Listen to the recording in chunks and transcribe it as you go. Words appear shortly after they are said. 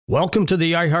Welcome to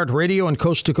the iHeartRadio and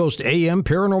Coast to Coast AM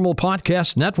Paranormal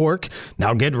Podcast Network.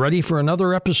 Now get ready for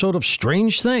another episode of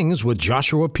Strange Things with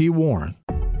Joshua P. Warren.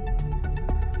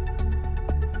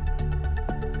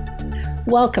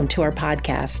 Welcome to our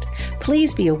podcast.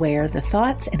 Please be aware the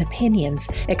thoughts and opinions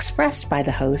expressed by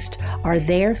the host are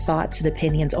their thoughts and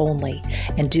opinions only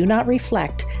and do not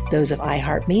reflect those of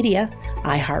iHeartMedia,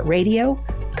 iHeartRadio,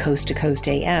 Coast to Coast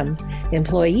AM,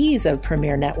 employees of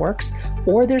Premier Networks,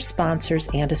 or their sponsors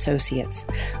and associates.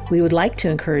 We would like to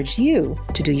encourage you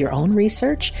to do your own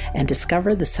research and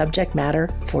discover the subject matter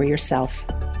for yourself.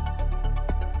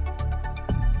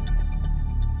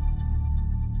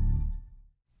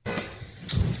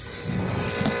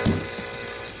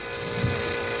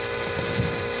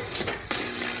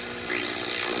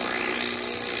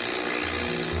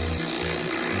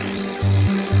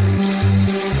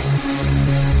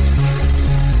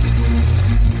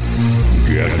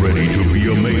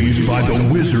 By the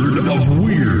Wizard of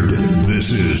Weird. This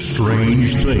is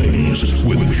Strange Things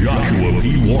with Joshua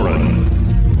P. Warren.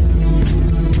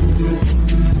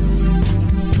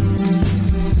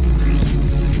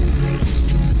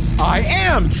 I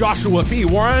am Joshua P.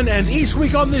 Warren, and each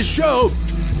week on this show,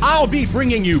 I'll be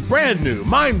bringing you brand new,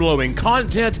 mind-blowing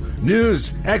content,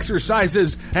 news,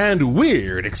 exercises, and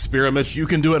weird experiments you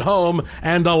can do at home,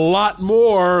 and a lot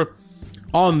more.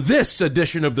 On this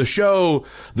edition of the show,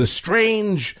 the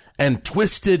strange and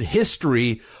twisted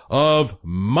history of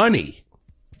money.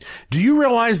 Do you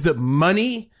realize that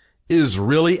money is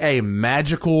really a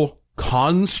magical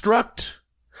construct?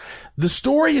 The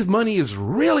story of money is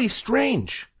really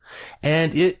strange,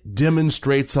 and it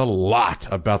demonstrates a lot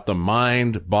about the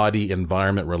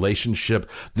mind-body-environment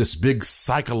relationship, this big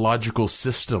psychological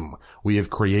system we have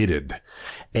created.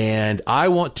 And I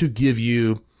want to give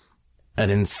you an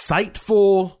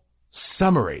insightful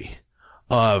summary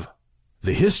of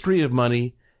the history of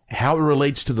money, how it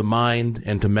relates to the mind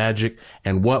and to magic,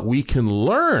 and what we can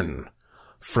learn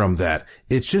from that.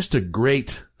 It's just a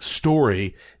great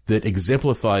story that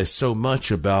exemplifies so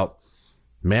much about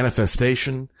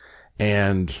manifestation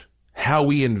and how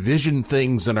we envision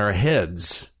things in our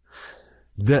heads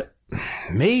that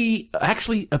may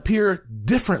actually appear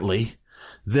differently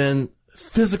than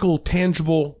physical,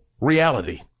 tangible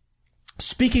reality.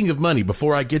 Speaking of money,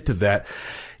 before I get to that,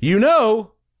 you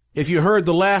know, if you heard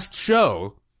the last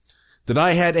show, that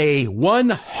I had a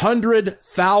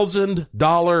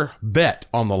 $100,000 bet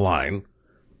on the line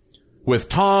with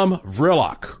Tom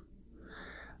Vrillock.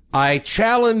 I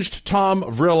challenged Tom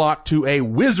Vrillock to a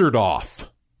wizard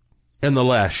off in the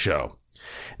last show.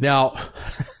 Now,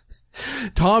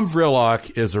 Tom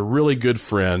Vrillock is a really good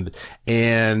friend,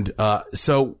 and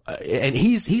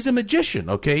he's a magician,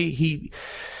 okay? He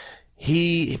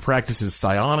practices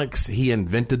psionics. He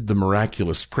invented the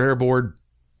miraculous prayer board.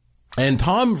 And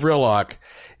Tom Vrillock,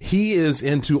 he is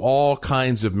into all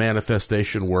kinds of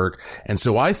manifestation work. And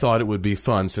so I thought it would be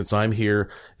fun, since I'm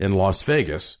here in Las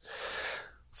Vegas,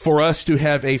 for us to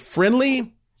have a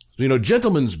friendly,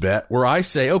 gentleman's bet where I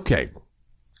say, okay,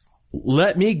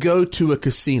 let me go to a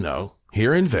casino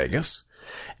here in Vegas,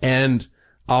 and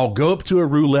I'll go up to a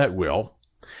roulette wheel,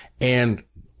 and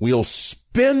we'll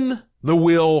spin the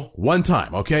wheel one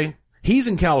time, okay? He's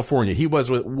in California. He was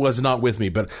not with me,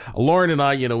 but Lauren and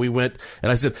I, we went,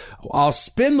 and I said, I'll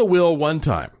spin the wheel one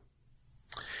time.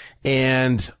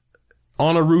 And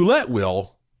on a roulette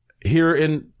wheel here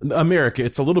in America,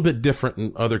 it's a little bit different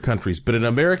in other countries, but an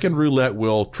American roulette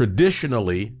wheel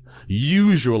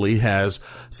usually has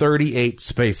 38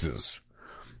 spaces.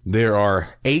 There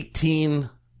are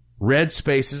 18 red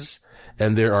spaces,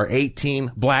 and there are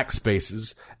 18 black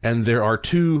spaces, and there are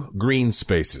 2 green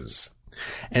spaces.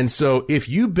 And so if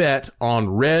you bet on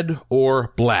red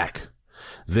or black,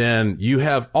 then you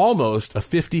have almost a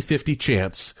 50-50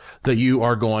 chance that you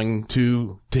are going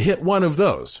to hit one of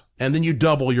those, and then you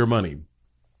double your money.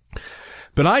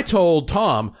 But I told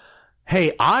Tom,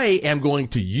 hey, I am going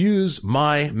to use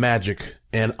my magic,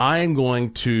 and I am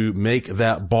going to make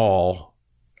that ball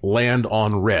land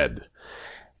on red.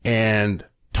 And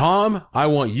Tom, I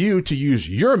want you to use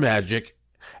your magic,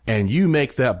 and you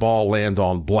make that ball land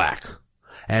on black.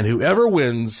 And whoever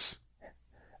wins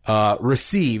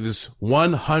receives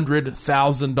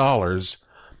 $100,000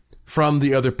 from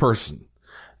the other person.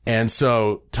 And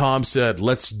so Tom said,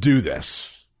 let's do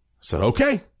this. I said,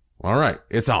 okay, all right,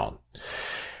 it's on.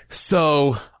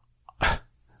 So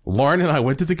Lauren and I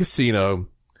went to the casino.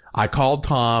 I called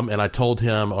Tom and I told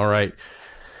him, all right,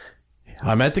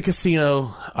 I'm at the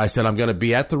casino. I said, I'm going to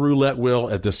be at the roulette wheel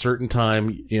at this certain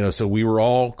time, so we were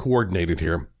all coordinated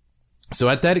here. So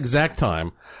at that exact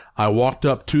time, I walked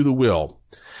up to the wheel.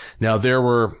 Now there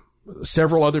were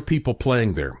several other people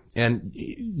playing there. And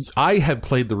I have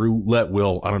played the roulette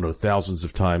wheel, I don't know, thousands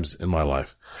of times in my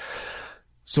life.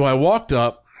 So I walked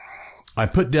up, I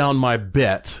put down my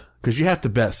bet, because you have to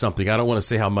bet something. I don't want to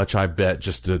say how much I bet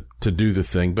just to do the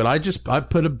thing, but I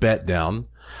put a bet down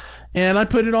and I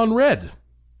put it on red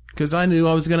because I knew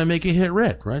I was going to make it hit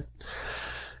red, right?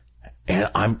 And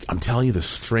I'm telling you, the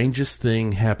strangest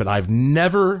thing happened. I've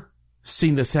never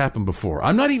seen this happen before.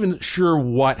 I'm not even sure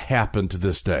what happened to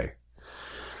this day.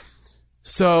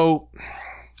 So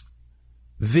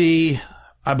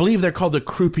I believe they're called the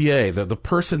croupier, the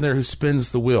person there who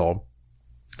spins the wheel.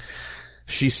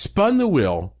 She spun the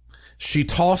wheel. She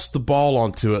tossed the ball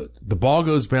onto it. The ball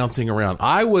goes bouncing around.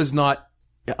 I was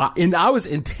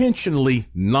intentionally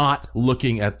not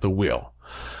looking at the wheel.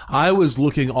 I was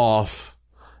looking off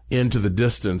into the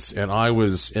distance and I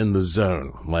was in the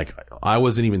zone. Like I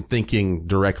wasn't even thinking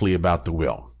directly about the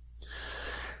wheel.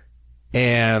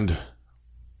 And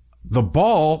the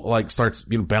ball like starts,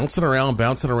 bouncing around.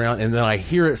 And then I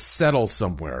hear it settle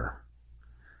somewhere.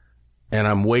 And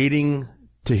I'm waiting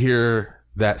to hear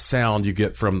that sound you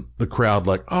get from the crowd,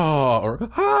 like, oh, or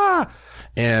ah.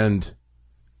 And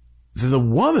the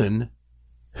woman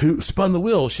who spun the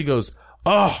wheel, she goes,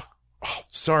 oh,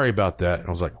 sorry about that. And I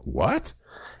was like, what?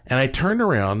 And I turned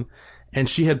around and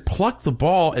she had plucked the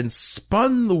ball and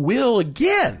spun the wheel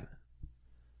again.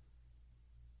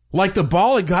 Like the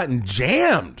ball had gotten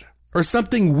jammed or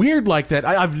something weird like that.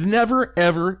 I've never,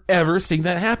 ever, ever seen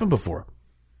that happen before.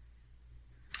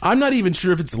 I'm not even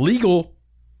sure if it's legal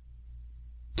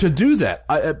to do that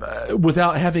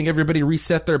without having everybody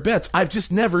reset their bets. I've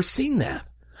just never seen that.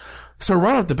 So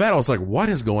right off the bat, I was like, what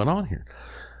is going on here?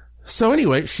 So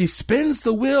anyway, she spins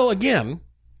the wheel again.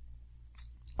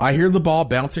 I hear the ball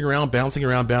bouncing around.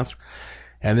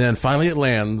 And then finally it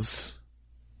lands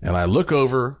and I look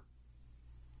over.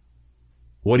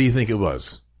 What do you think it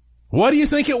was?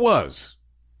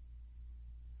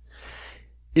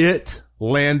 It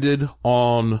landed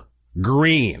on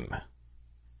green.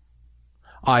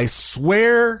 I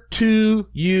swear to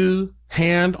you,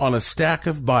 hand on a stack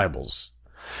of Bibles.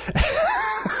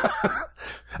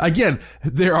 Again,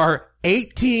 there are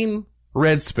 18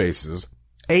 red spaces,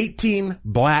 18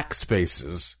 black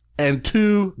spaces, and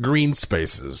 2 green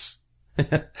spaces.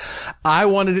 I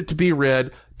wanted it to be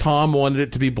red. Tom wanted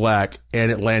it to be black,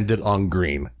 and it landed on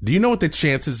green. Do you know what the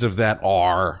chances of that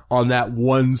are on that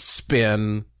one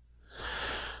spin?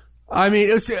 I mean,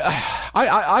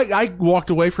 I walked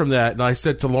away from that and I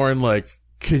said to Lauren, like,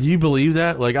 could you believe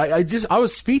that? Like, I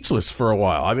was speechless for a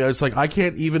while. I mean, I was like, I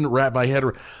can't even wrap my head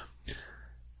around.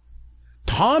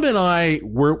 Tom and I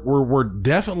were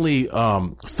definitely,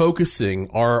 focusing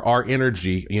our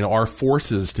energy, our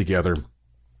forces together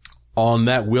on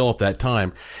that wheel at that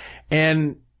time.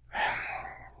 And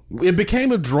it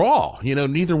became a draw,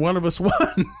 neither one of us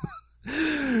won.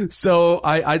 So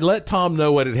I let Tom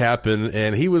know what had happened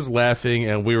and he was laughing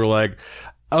and we were like,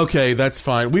 okay, that's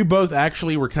fine. We both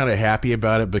actually were kind of happy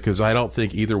about it because I don't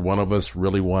think either one of us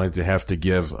really wanted to have to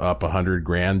give up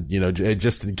 $100,000,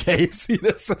 just in case,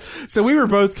 So we were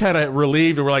both kind of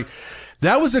relieved and we're like,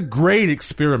 that was a great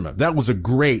experiment.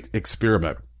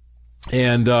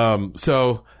 And,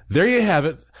 so there you have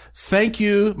it. Thank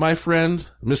you, my friend,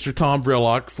 Mr. Tom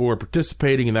Vrillock, for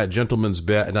participating in that gentleman's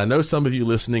bet. And I know some of you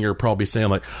listening are probably saying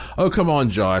like, oh, come on,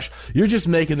 Josh, you're just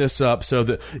making this up so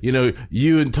that,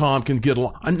 you and Tom can get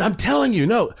along. I'm telling you,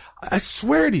 no, I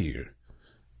swear to you,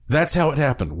 that's how it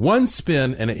happened. One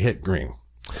spin and it hit green.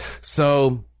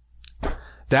 So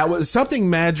that was something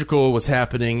magical was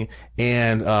happening.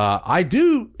 And, I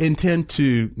do intend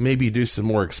to maybe do some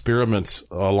more experiments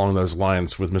along those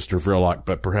lines with Mr. Vrillock,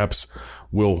 but perhaps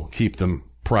we'll keep them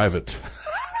private.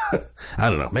 I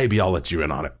don't know. Maybe I'll let you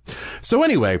in on it. So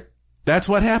anyway, that's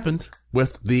what happened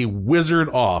with the Wizard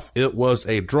Off. It was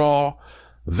a draw.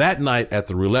 That night at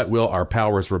the roulette wheel, our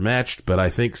powers were matched, but I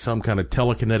think some kind of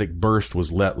telekinetic burst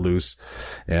was let loose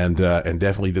and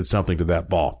definitely did something to that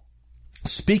ball.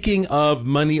 Speaking of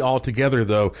money altogether,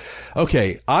 though,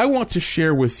 okay, I want to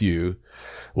share with you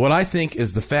what I think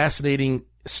is the fascinating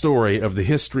story of the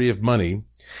history of money.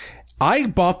 I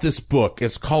bought this book.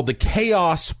 It's called The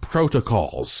Chaos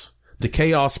Protocols. The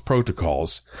Chaos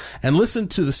Protocols. And listen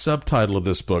to the subtitle of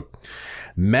this book.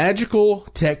 Magical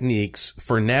Techniques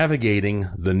for Navigating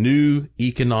the New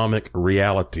Economic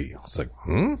Reality. It's like,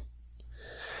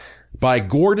 By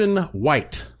Gordon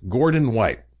White. Gordon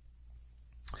White.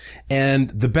 And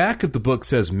the back of the book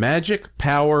says magic,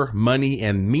 power, money,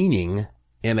 and meaning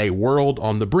in a world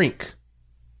on the brink.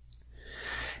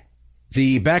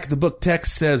 The back of the book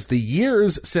text says the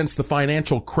years since the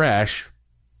financial crash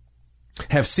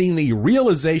have seen the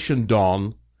realization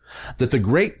dawn that the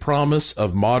great promise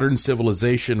of modern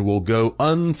civilization will go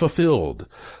unfulfilled.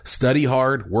 Study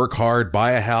hard, work hard,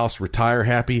 buy a house, retire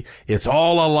happy. It's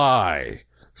all a lie,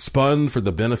 spun for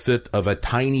the benefit of a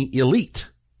tiny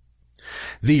elite.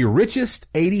 The richest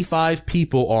 85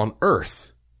 people on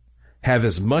earth have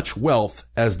as much wealth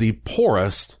as the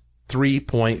poorest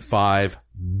 3.5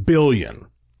 billion.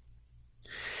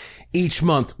 Each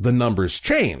month the numbers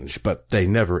change, but they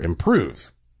never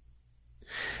improve.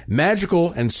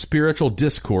 Magical and spiritual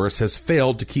discourse has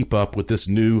failed to keep up with this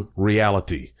new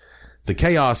reality. The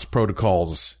Chaos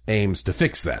Protocols aims to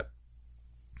fix that.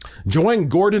 Join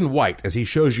Gordon White as he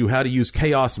shows you how to use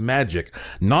chaos magic,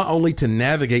 not only to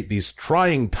navigate these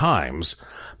trying times,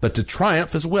 but to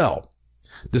triumph as well.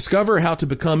 Discover how to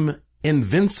become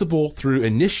invincible through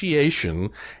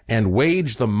initiation and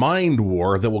wage the mind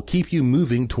war that will keep you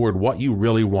moving toward what you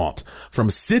really want. From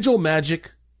sigil magic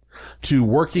to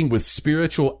working with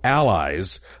spiritual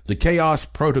allies, the Chaos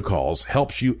Protocols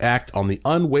helps you act on the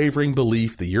unwavering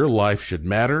belief that your life should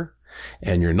matter,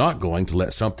 and you're not going to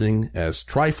let something as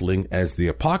trifling as the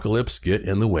apocalypse get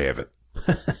in the way of it.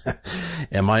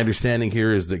 And my understanding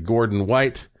here is that Gordon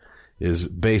White is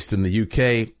based in the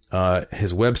UK.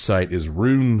 His website is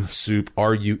RuneSoup,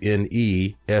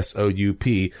 RUNESOUP,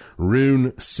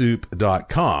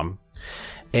 runesoup.com.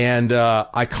 And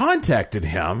I contacted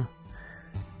him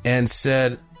and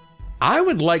said, I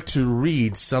would like to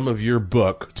read some of your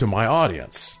book to my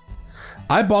audience.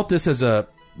 I bought this as a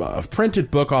printed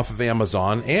book off of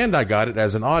Amazon, and I got it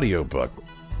as an audio book.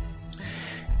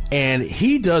 And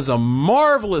he does a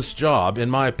marvelous job, in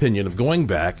my opinion, of going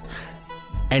back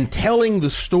and telling the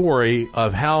story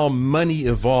of how money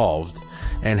evolved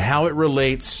and how it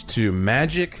relates to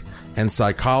magic and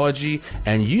psychology.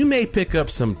 And you may pick up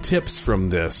some tips from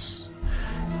this.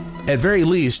 At very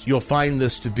least, you'll find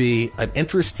this to be an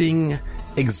interesting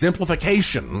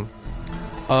exemplification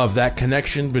of that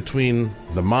connection between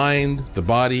the mind, the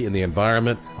body, and the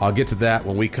environment. I'll get to that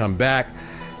when we come back.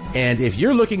 And if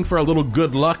you're looking for a little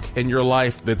good luck in your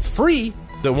life that's free,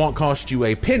 that won't cost you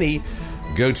a penny,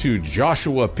 go to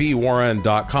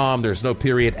joshuapwarren.com. There's no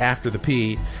period after the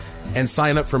P. And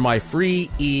sign up for my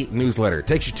free e-newsletter. It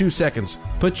takes you 2 seconds.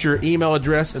 Put your email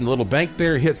address in the little bank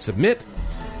there, hit submit.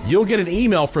 You'll get an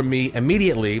email from me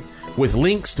immediately with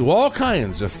links to all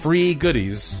kinds of free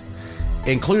goodies,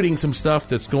 including some stuff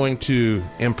that's going to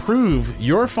improve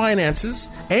your finances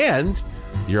and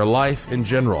your life in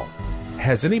general.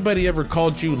 Has anybody ever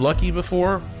called you lucky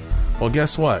before? Well,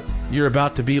 guess what? You're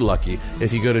about to be lucky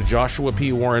if you go to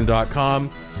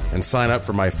joshuapwarren.com and sign up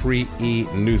for my free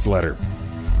e-newsletter.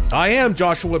 I am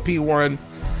Joshua P. Warren,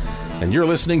 and you're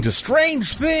listening to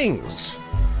Strange Things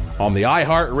on the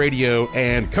iHeartRadio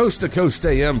and Coast to Coast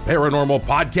AM Paranormal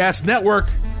Podcast Network.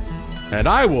 And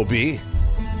I will be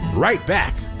right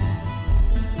back.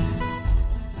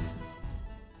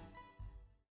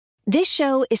 This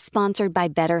show is sponsored by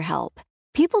BetterHelp.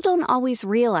 People don't always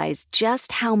realize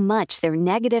just how much their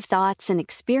negative thoughts and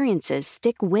experiences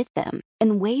stick with them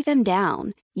and weigh them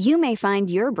down. You may find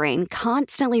your brain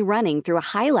constantly running through a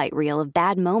highlight reel of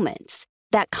bad moments.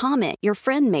 That comment your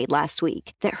friend made last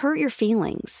week that hurt your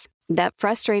feelings. That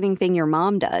frustrating thing your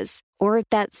mom does. Or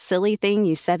that silly thing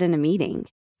you said in a meeting.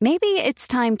 Maybe it's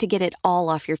time to get it all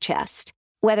off your chest.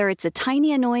 Whether it's a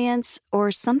tiny annoyance or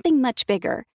something much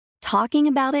bigger, talking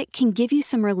about it can give you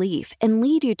some relief and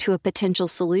lead you to a potential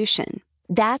solution.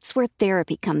 That's where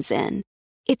therapy comes in.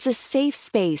 It's a safe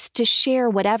space to share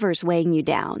whatever's weighing you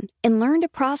down and learn to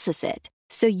process it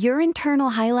so your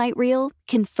internal highlight reel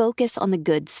can focus on the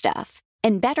good stuff.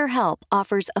 And BetterHelp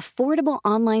offers affordable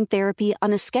online therapy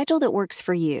on a schedule that works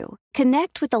for you.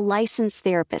 Connect with a licensed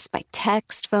therapist by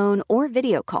text, phone, or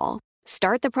video call.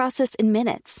 Start the process in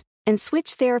minutes and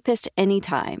switch therapist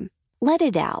anytime. Let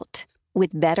it out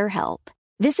with BetterHelp.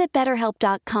 Visit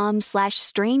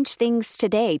BetterHelp.com/strangethings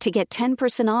today to get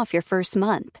 10% off your first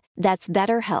month. That's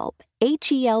BetterHelp,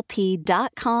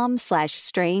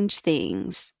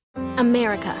 HELP.com/strangethings.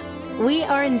 America. We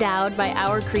are endowed by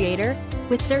our Creator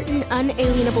with certain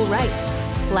unalienable rights: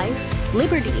 life,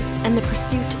 liberty, and the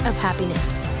pursuit of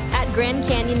happiness. At Grand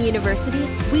Canyon University,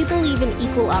 we believe in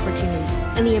equal opportunity,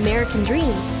 and the American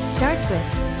dream starts with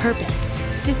purpose.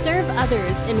 To serve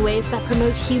others in ways that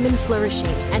promote human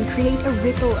flourishing and create a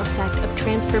ripple effect of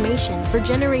transformation for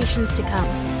generations to come.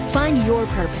 Find your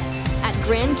purpose at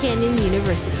Grand Canyon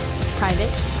University.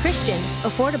 Private, Christian,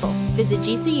 affordable. Visit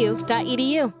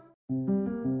gcu.edu.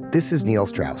 This is Neil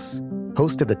Strauss,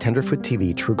 host of the Tenderfoot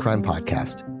TV true crime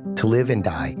podcast, To Live and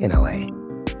Die in LA.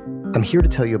 I'm here to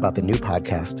tell you about the new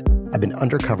podcast I've been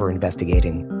undercover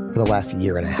investigating for the last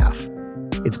year and a half.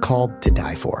 It's called To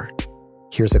Die For.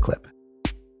 Here's a clip.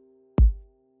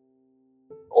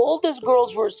 all these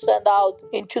girls were sent out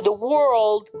into the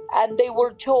world and they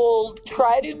were told,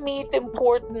 try to meet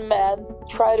important men,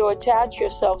 try to attach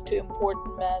yourself to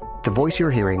important men. The voice you're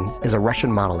hearing is a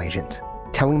Russian model agent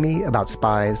telling me about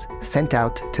spies sent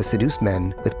out to seduce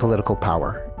men with political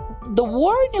power. The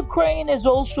war in Ukraine is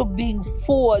also being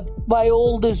fought by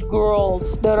all these girls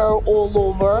that are all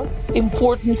over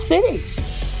important cities.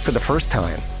 For the first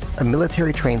time, a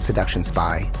military-trained seduction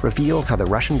spy reveals how the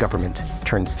Russian government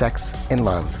turns sex and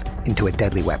love into a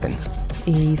deadly weapon.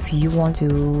 If you want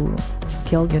to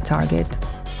kill your target,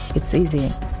 it's easy.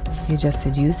 You just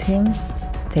seduce him,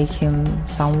 take him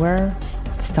somewhere,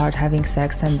 start having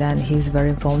sex, and then he's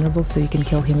very vulnerable, so you can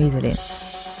kill him easily.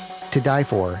 To Die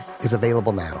For is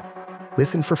available now.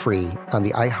 Listen for free on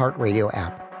the iHeartRadio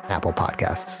app, Apple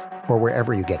Podcasts, or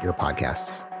wherever you get your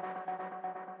podcasts.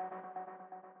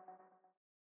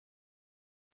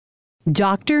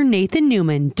 Dr. Nathan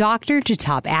Newman, doctor to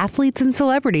top athletes and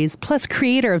celebrities, plus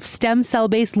creator of stem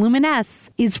cell-based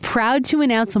Luminesce, is proud to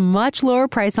announce a much lower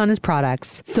price on his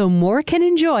products, so more can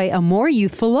enjoy a more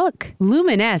youthful look.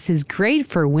 Luminesce is great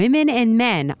for women and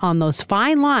men on those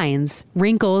fine lines,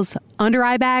 wrinkles,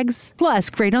 under-eye bags,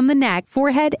 plus great on the neck,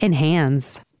 forehead, and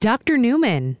hands. Dr.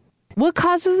 Newman, what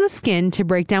causes the skin to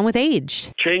break down with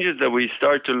age? Changes that we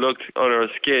start to look on our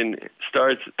skin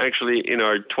starts actually in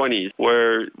our 20s,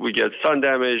 where we get sun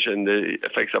damage and the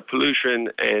effects of pollution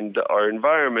and our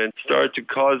environment start to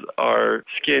cause our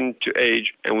skin to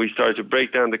age, and we start to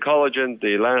break down the collagen, the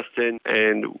elastin,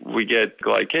 and we get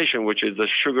glycation, which is the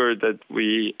sugar that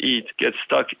we eat, gets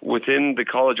stuck within the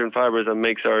collagen fibers and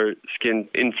makes our skin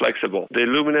inflexible. The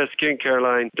Luminesce skincare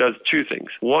line does two things.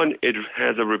 One, it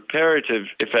has a reparative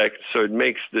effect, so it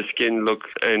makes the skin look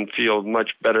and feel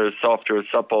much better, softer,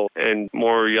 supple, and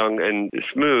more young and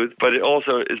smooth, but it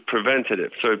also is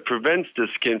preventative. So it prevents the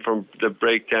skin from the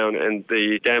breakdown and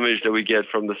the damage that we get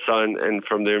from the sun and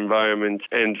from the environment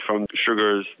and from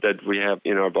sugars that we have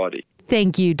in our body.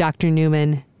 Thank you, Dr.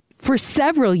 Newman. For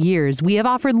several years, we have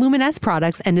offered Luminesce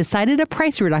products and decided a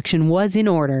price reduction was in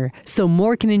order, so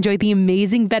more can enjoy the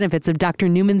amazing benefits of Dr.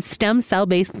 Newman's stem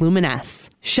cell-based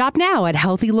Luminesce. Shop now at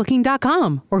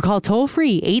healthylooking.com or call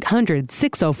toll-free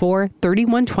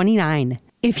 800-604-3129.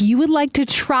 If you would like to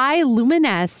try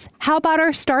Luminesce, how about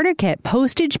our starter kit,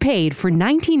 postage paid, for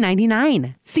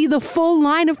 $19.99? See the full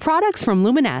line of products from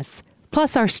Luminesce,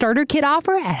 plus our starter kit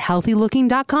offer at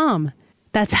healthylooking.com.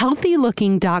 That's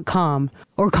healthylooking.com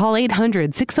or call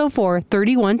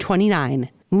 800-604-3129.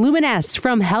 Luminesce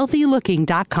from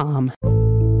healthylooking.com.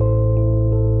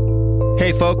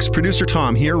 Hey folks, producer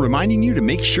Tom here, reminding you to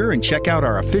make sure and check out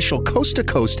our official Coast to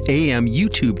Coast AM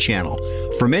YouTube channel.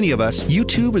 For many of us,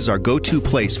 YouTube is our go-to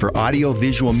place for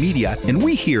audio-visual media, and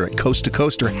we here at Coast to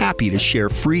Coast are happy to share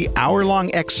free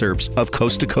hour-long excerpts of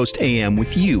Coast to Coast AM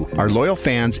with you, our loyal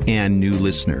fans and new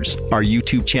listeners. Our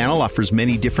YouTube channel offers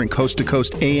many different Coast to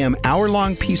Coast AM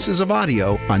hour-long pieces of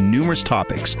audio on numerous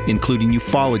topics, including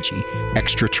ufology,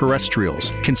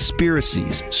 extraterrestrials,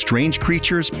 conspiracies, strange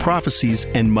creatures, prophecies,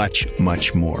 and much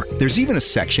more. There's even a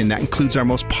section that includes our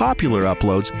most popular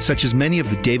uploads, such as many of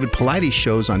the David Paulides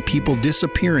shows on people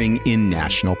disappearing in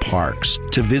national parks.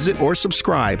 To visit or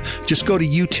subscribe, just go to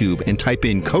YouTube and type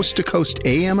in Coast to Coast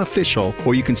AM Official,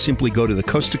 or you can simply go to the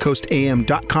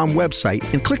coasttocoastam.com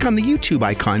website and click on the YouTube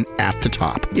icon at the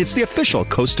top. It's the official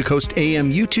Coast to Coast AM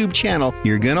YouTube channel.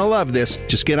 You're gonna love this.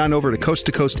 Just get on over to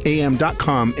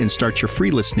coasttocoastam.com and start your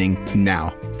free listening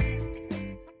now.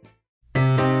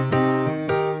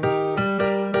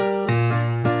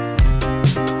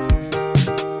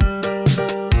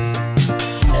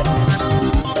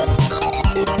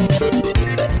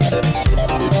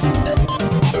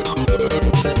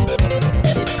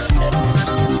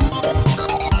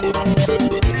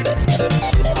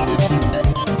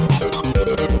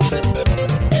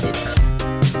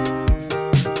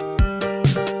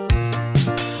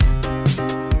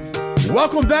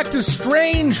 Welcome back to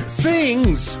Strange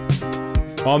Things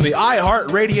on the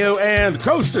iHeartRadio and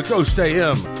Coast to Coast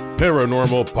AM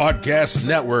Paranormal Podcast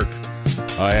Network.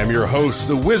 I am your host,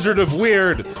 the Wizard of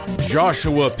Weird,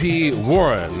 Joshua P.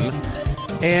 Warren.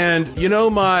 And, you know,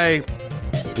 my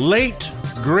late,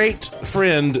 great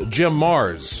friend Jim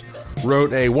Marrs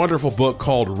wrote a wonderful book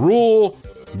called Rule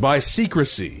by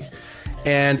Secrecy.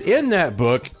 And in that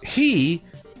book, he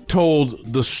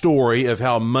told the story of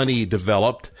how money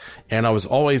developed, and I was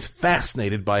always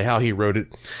fascinated by how he wrote it.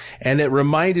 And it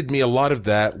reminded me a lot of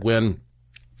that when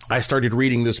I started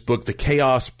reading this book, The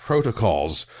Chaos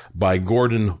Protocols by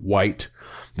Gordon White.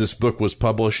 This book was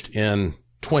published in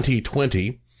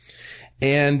 2020,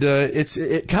 and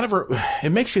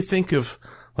it makes you think of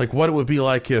like what it would be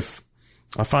like if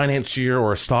a financier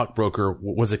or a stockbroker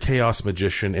was a chaos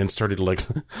magician and started like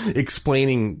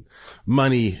explaining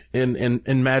money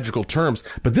in magical terms.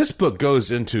 But this book goes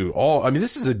into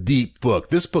this is a deep book.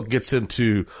 This book gets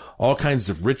into all kinds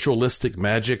of ritualistic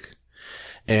magic,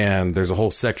 and there's a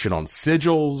whole section on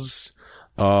sigils.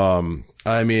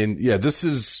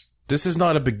 This is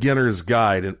not a beginner's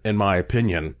guide in my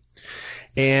opinion.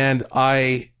 And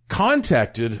I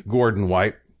contacted Gordon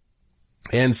White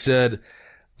and said,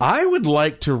 I would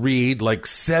like to read like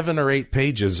 7 or 8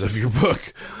 pages of your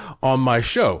book on my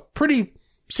show. Pretty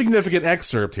significant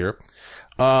excerpt here.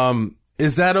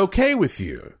 Is that okay with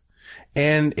you?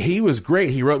 And he was great.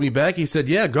 He wrote me back. He said,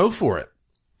 yeah, go for it.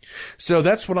 So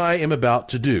that's what I am about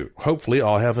to do. Hopefully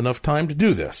I'll have enough time to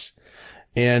do this.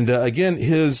 And again,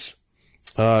 his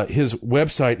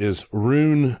website is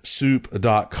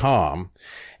runesoup.com.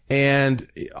 And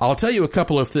I'll tell you a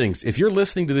couple of things. If you're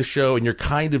listening to the show and you're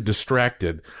kind of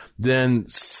distracted, then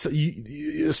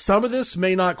some of this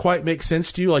may not quite make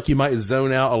sense to you. Like you might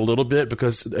zone out a little bit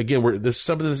because again,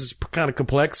 some of this is kind of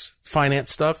complex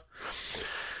finance stuff.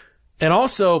 And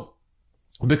also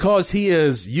because he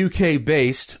is UK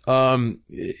based, sometimes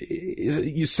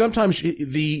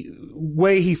the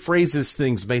way he phrases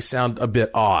things may sound a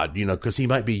bit odd, because he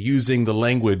might be using the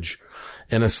language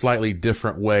in a slightly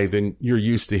different way than you're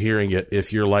used to hearing it.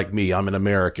 If you're like me, I'm an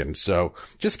American. So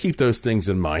just keep those things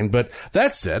in mind. But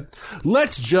that said,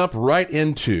 let's jump right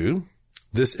into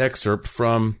this excerpt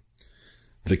from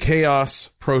The Chaos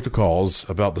Protocols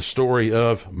about the story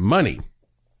of money.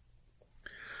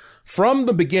 From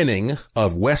the beginning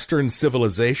of Western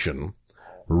civilization,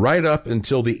 right up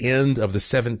until the end of the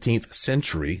 17th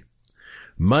century,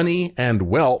 money and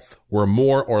wealth were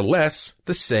more or less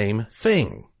the same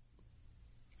thing.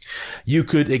 You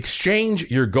could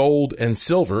exchange your gold and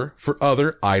silver for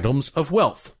other items of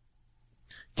wealth.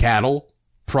 Cattle,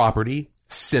 property,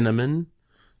 cinnamon,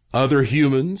 other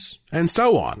humans, and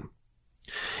so on.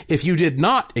 If you did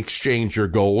not exchange your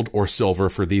gold or silver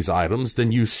for these items,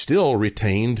 then you still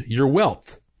retained your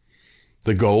wealth,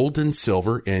 the gold and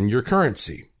silver in your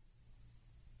currency.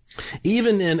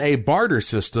 Even in a barter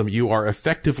system, you are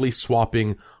effectively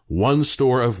swapping one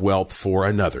store of wealth for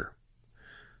another.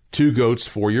 2 goats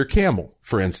for your camel,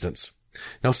 for instance.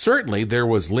 Now, certainly there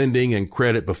was lending and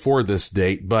credit before this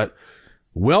date, but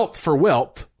wealth for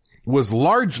wealth was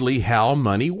largely how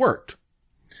money worked.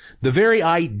 The very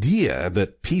idea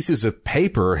that pieces of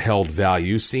paper held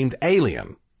value seemed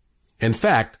alien. In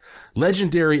fact,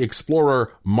 legendary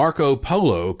explorer Marco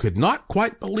Polo could not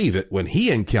quite believe it when he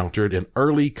encountered an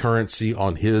early currency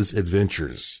on his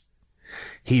adventures.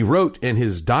 He wrote in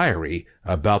his diary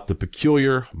about the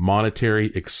peculiar monetary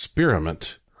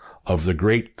experiment of the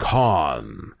Great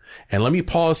Khan. And let me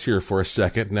pause here for a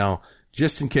second. Now,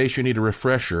 just in case you need a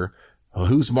refresher,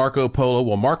 who's Marco Polo?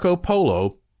 Well, Marco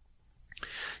Polo,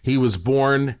 he was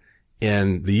born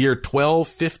in the year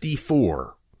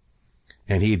 1254,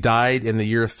 and he died in the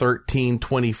year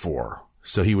 1324.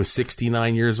 So he was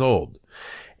 69 years old.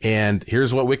 And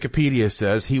here's what Wikipedia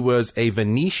says. He was a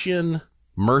Venetian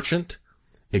merchant,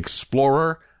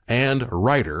 explorer, and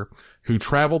writer who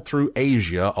traveled through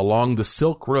Asia along the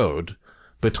Silk Road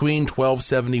between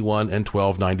 1271 and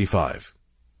 1295.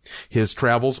 His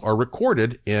travels are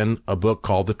recorded in a book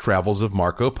called The Travels of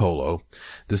Marco Polo.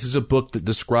 This is a book that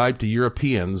described to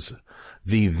Europeans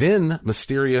the then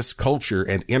mysterious culture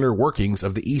and inner workings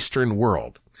of the Eastern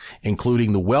world,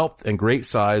 including the wealth and great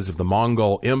size of the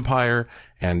Mongol Empire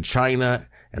and China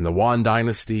and the Yuan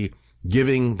dynasty,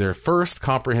 giving their first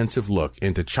comprehensive look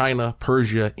into China,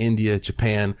 Persia, India,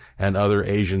 Japan, and other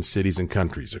Asian cities and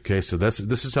countries. Okay, so this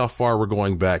is how far we're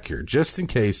going back here, just in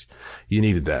case you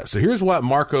needed that. So here's what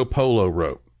Marco Polo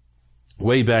wrote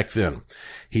way back then.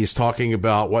 He's talking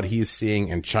about what he's seeing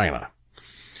in China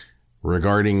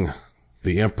regarding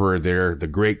the emperor there, the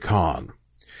Great Khan.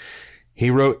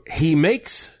 He wrote, he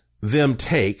makes them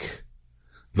take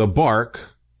the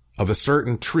bark of a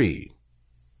certain tree,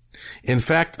 in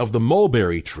fact, of the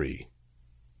mulberry tree,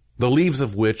 the leaves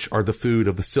of which are the food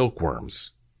of the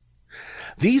silkworms.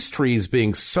 These trees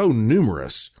being so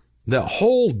numerous that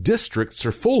whole districts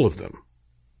are full of them.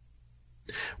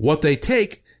 What they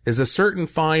take is a certain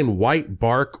fine white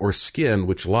bark or skin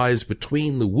which lies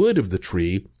between the wood of the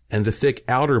tree and the thick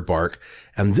outer bark,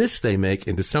 and this they make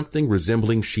into something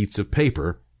resembling sheets of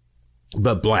paper,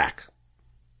 but black.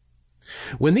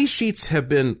 When these sheets have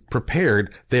been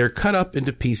prepared, they are cut up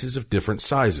into pieces of different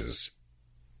sizes.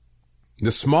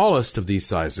 The smallest of these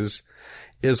sizes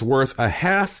is worth a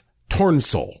half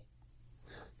tornsel.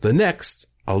 The next,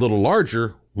 a little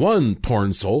larger, 1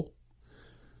 tornsel.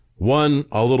 One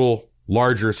a little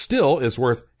larger still is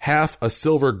worth half a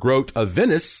silver groat of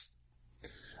Venice,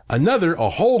 another a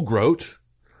whole groat,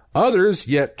 others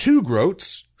yet 2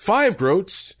 groats, 5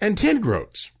 groats, and 10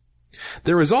 groats.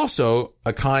 There is also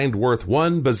a kind worth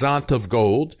 1 bezant of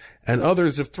gold, and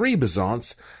others of 3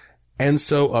 bezants, and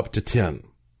so up to 10.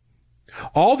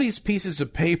 All these pieces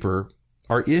of paper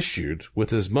are issued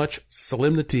with as much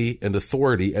solemnity and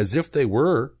authority as if they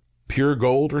were pure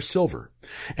gold or silver.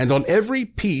 And on every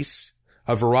piece,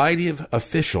 a variety of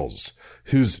officials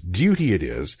whose duty it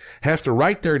is have to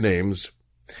write their names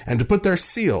and to put their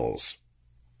seals.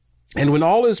 And when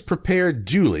all is prepared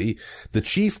duly, the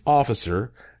chief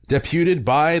officer, deputed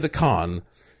by the Khan,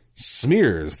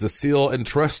 smears the seal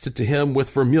entrusted to him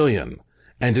with vermilion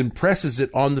and impresses it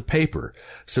on the paper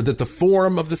so that the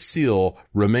form of the seal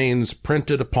remains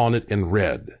printed upon it in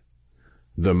red.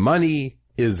 The money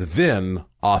is then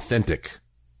authentic.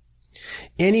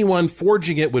 Anyone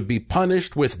forging it would be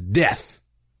punished with death.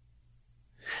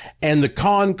 And the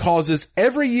Khan causes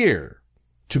every year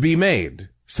to be made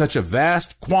such a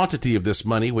vast quantity of this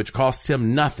money, which costs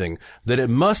him nothing, that it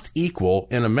must equal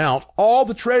in amount all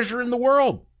the treasure in the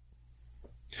world.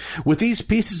 With these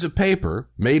pieces of paper,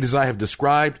 made as I have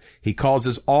described, he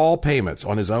causes all payments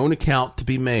on his own account to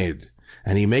be made,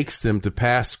 and he makes them to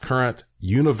pass current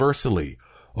universally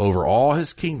over all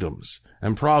his kingdoms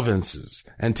and provinces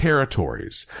and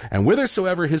territories, and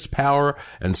whithersoever his power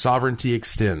and sovereignty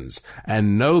extends,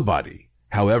 and nobody,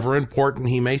 however important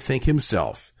he may think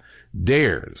himself,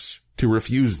 dares to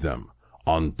refuse them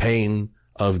on pain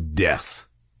of death.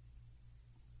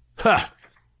 Ha!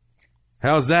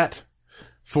 How's that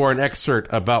for an excerpt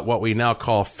about what we now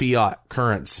call fiat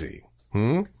currency?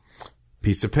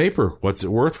 Piece of paper. What's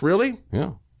it worth, really?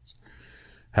 Yeah.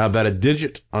 How about a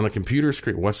digit on a computer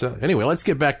screen? What's that? Anyway, let's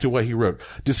get back to what he wrote.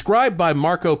 Described by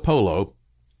Marco Polo,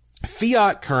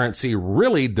 fiat currency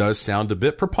really does sound a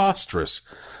bit preposterous,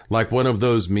 like one of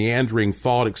those meandering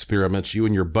thought experiments you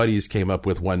and your buddies came up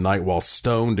with one night while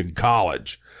stoned in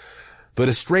college. But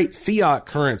a straight fiat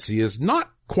currency is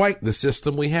not quite the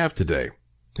system we have today.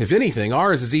 If anything,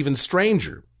 ours is even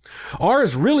stranger.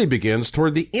 Ours really begins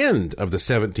toward the end of the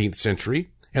 17th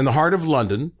century in the heart of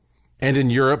London and in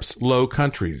Europe's Low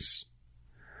Countries.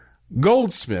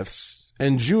 Goldsmiths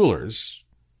and jewelers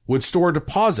would store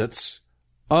deposits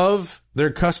of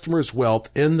their customers' wealth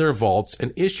in their vaults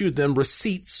and issued them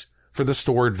receipts for the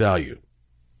stored value.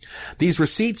 These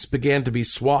receipts began to be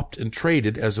swapped and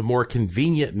traded as a more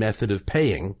convenient method of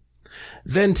paying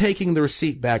than taking the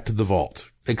receipt back to the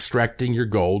vault, extracting your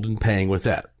gold and paying with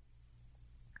that.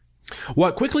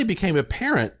 What quickly became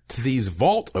apparent to these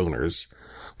vault owners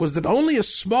was that only a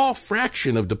small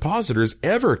fraction of depositors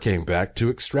ever came back to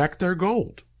extract their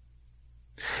gold.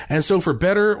 And so for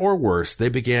better or worse, they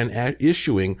began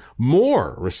issuing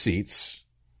more receipts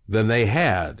than they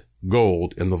had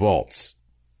gold in the vaults.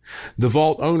 The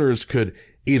vault owners could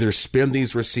either spend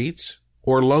these receipts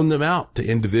or loan them out to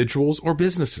individuals or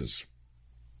businesses.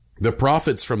 The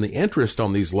profits from the interest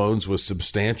on these loans was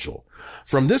substantial.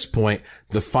 From this point,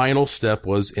 the final step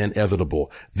was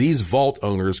inevitable. These vault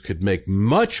owners could make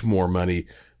much more money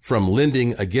from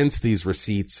lending against these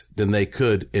receipts than they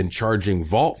could in charging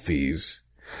vault fees.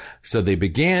 So they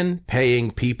began paying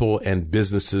people and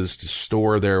businesses to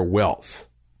store their wealth,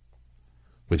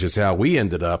 which is how we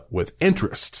ended up with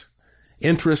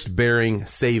interest-bearing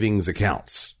savings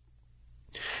accounts.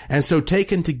 And so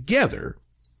taken together,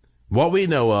 what we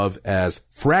know of as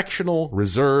fractional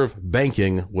reserve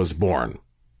banking was born.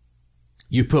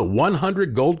 You put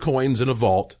 100 gold coins in a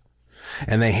vault,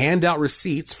 and they hand out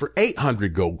receipts for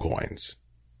 800 gold coins.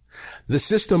 The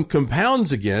system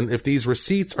compounds again if these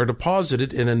receipts are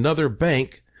deposited in another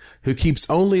bank who keeps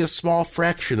only a small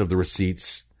fraction of the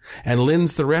receipts and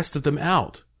lends the rest of them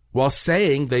out, while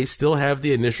saying they still have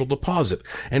the initial deposit.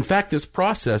 In fact, this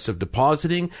process of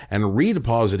depositing and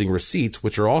redepositing receipts,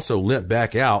 which are also lent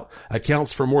back out,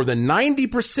 accounts for more than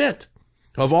 90%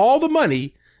 of all the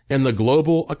money in the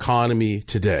global economy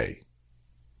today.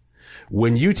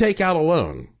 When you take out a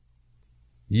loan,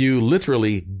 you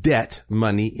literally debt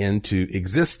money into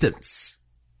existence.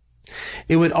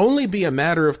 It would only be a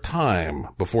matter of time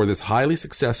before this highly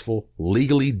successful,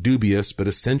 legally dubious, but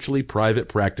essentially private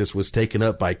practice was taken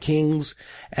up by kings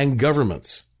and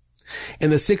governments. In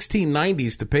the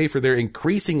 1690s, to pay for their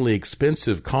increasingly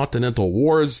expensive continental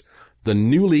wars, the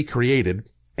newly created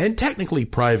and technically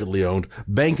privately owned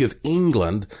Bank of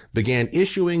England began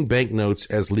issuing banknotes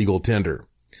as legal tender.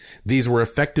 These were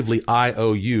effectively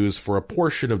IOUs for a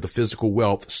portion of the physical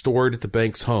wealth stored at the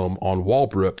bank's home on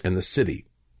Walbrook in the city,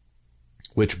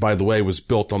 which, by the way, was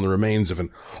built on the remains of an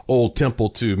old temple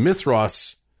to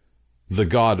Mithras, the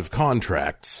god of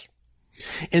contracts.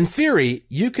 In theory,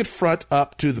 you could front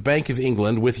up to the Bank of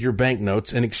England with your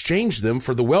banknotes and exchange them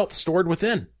for the wealth stored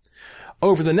within.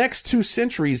 Over the next 2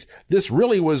 centuries, this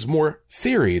really was more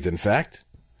theory than fact.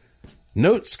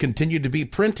 Notes continued to be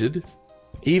printed,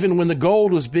 even when the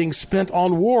gold was being spent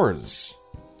on wars.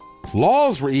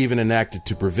 Laws were even enacted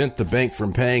to prevent the bank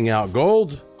from paying out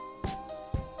gold.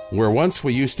 Where once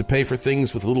we used to pay for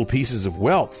things with little pieces of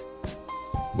wealth,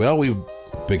 well, we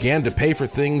began to pay for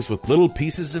things with little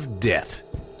pieces of debt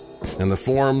in the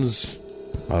forms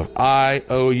of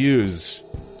IOUs.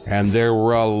 And there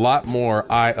were a lot more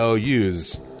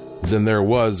IOUs than there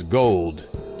was gold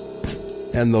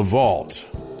in the vault.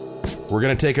 We're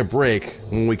going to take a break.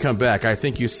 When we come back, I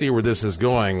think you see where this is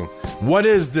going. What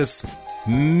is this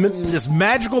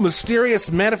magical,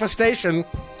 mysterious manifestation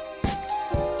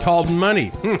called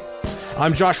money?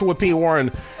 I'm Joshua P.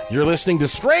 Warren. You're listening to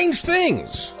Strange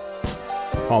Things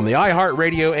on the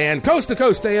iHeartRadio and Coast to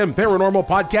Coast AM Paranormal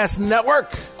Podcast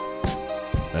Network.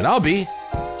 And I'll be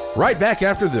right back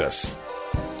after this.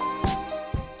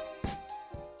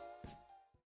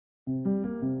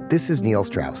 This is Neil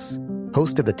Strauss,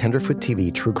 host of the Tenderfoot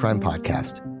TV True Crime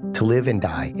Podcast, To Live and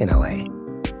Die in LA.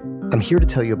 I'm here to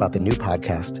tell you about the new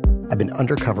podcast I've been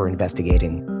undercover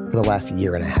investigating for the last 1.5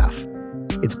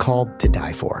 years. It's called To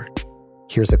Die For.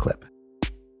 Here's a clip.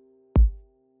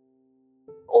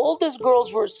 All these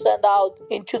girls were sent out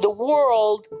into the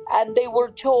world and they were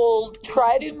told,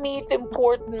 try to meet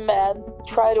important men,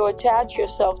 try to attach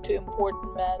yourself to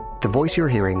important men. The voice you're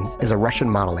hearing is a Russian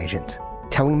model agent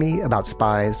telling me about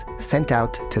spies sent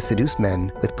out to seduce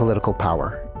men with political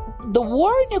power. The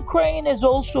war in Ukraine is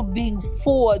also being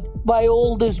fought by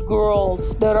all these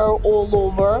girls that are all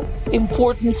over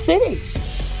important cities.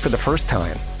 For the first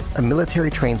time, a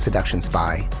military-trained seduction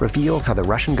spy reveals how the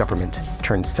Russian government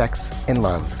turned sex and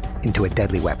love into a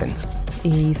deadly weapon.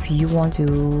 If you want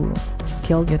to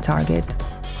kill your target,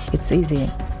 it's easy.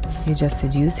 You just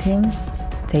seduce him,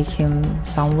 take him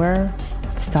somewhere,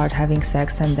 start having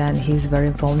sex, and then he's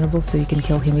very vulnerable, so you can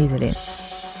kill him easily.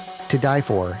 To Die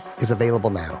For is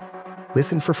available now.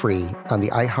 Listen for free on the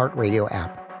iHeartRadio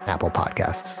app, Apple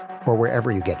Podcasts, or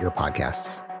wherever you get your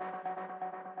podcasts.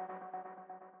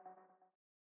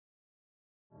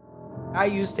 I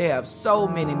used to have so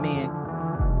many men.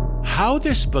 How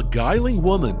this beguiling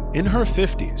woman in her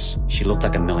 50s, she looked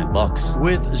like $1 million,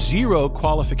 with 0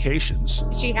 qualifications,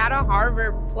 she had a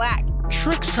Harvard plaque,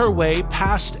 tricks her way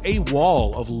past a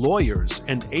wall of lawyers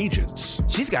and agents.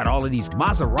 She's got all of these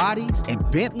Maseratis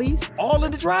and Bentleys all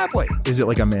in the driveway. Is it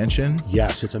like a mansion?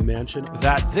 Yes, it's a mansion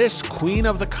that this queen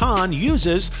of the con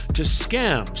uses to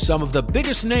scam some of the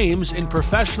biggest names in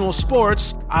professional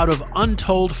sports out of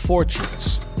untold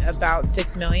fortunes. About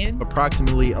 $6 million.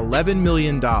 Approximately $11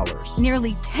 million.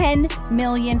 Nearly $10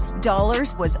 million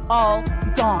was all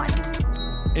gone.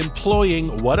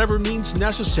 Employing whatever means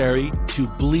necessary to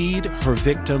bleed her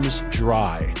victims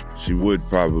dry. She would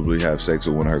probably have sex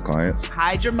with one of her clients.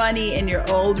 Hide your money in your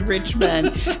old rich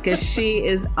man, because she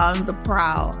is on the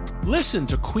prowl. Listen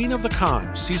to Queen of the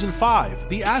Con, Season 5,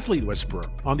 The Athlete Whisperer,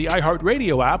 on the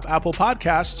iHeartRadio app, Apple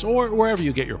Podcasts, or wherever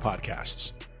you get your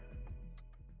podcasts.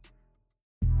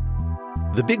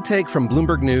 The Big Take from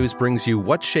Bloomberg News brings you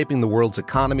what's shaping the world's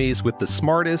economies with the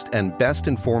smartest and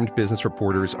best-informed business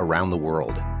reporters around the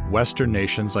world. Western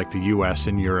nations like the U.S.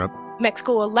 and Europe.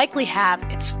 Mexico will likely have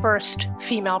its first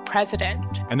female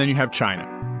president. And then you have China.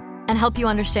 And help you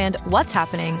understand what's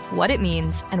happening, what it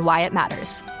means, and why it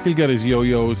matters. He'll get his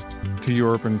yo-yos to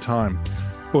Europe in time.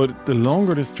 But the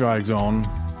longer this drags on,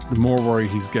 the more worry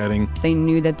he's getting. They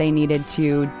knew that they needed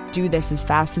to do this as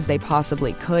fast as they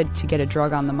possibly could to get a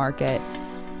drug on the market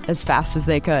as fast as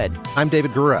they could. I'm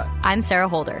David Gura. I'm Sarah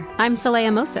Holder. I'm Saleha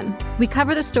Mohsen. We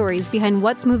cover the stories behind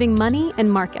what's moving money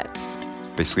and markets.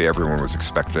 Basically, everyone was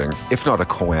expecting, if not a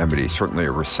calamity, certainly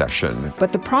a recession.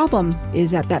 But the problem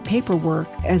is that paperwork,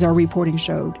 as our reporting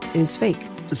showed, is fake.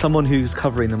 As someone who's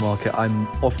covering the market, I'm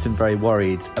often very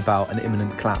worried about an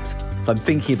imminent collapse. So I'm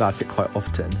thinking about it quite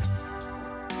often.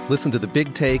 Listen to The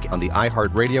Big Take on the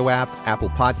iHeartRadio app, Apple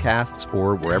Podcasts,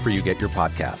 or wherever you get your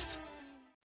podcasts.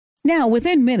 Now,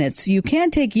 within minutes, you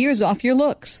can take years off your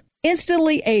looks.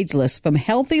 Instantly Ageless from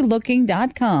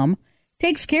HealthyLooking.com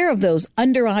takes care of those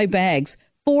under-eye bags,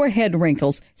 forehead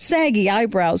wrinkles, saggy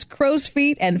eyebrows, crow's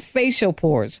feet, and facial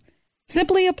pores.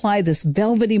 Simply apply this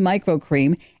velvety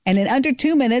microcream, and in under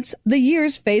 2 minutes, the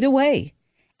years fade away.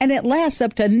 And it lasts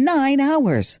up to 9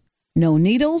 hours. No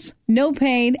needles, no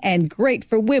pain, and great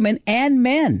for women and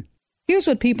men. Here's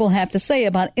what people have to say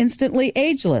about Instantly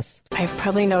Ageless. I've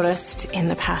probably noticed in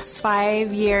the past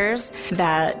 5 years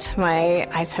that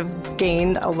my eyes have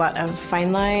gained a lot of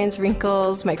fine lines,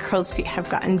 wrinkles, my crow's feet have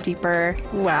gotten deeper.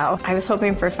 Wow, I was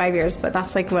hoping for 5 years, but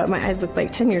that's like what my eyes looked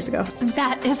like 10 years ago.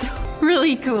 That is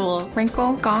really cool.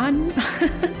 Wrinkle gone?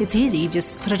 It's easy,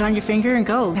 just put it on your finger and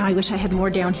go. Now I wish I had more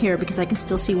down here because I can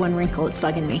still see one wrinkle. It's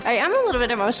bugging me. I am a little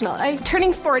bit emotional.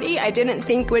 Turning 40, I didn't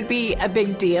think would be a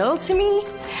big deal to me,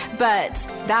 but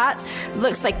that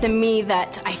looks like the me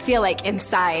that I feel like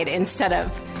inside instead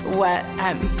of what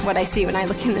I see when I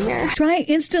look in the mirror. Try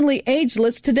Instantly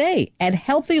Ageless today at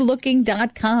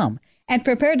healthylooking.com and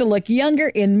prepare to look younger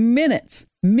in minutes.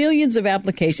 Millions of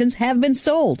applications have been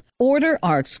sold. Order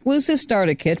our exclusive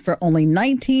starter kit for only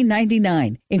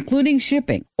 $19.99, including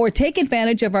shipping, or take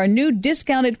advantage of our new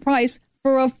discounted price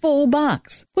for a full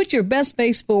box. Put your best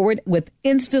face forward with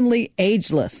Instantly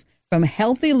Ageless from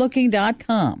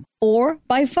healthylooking.com or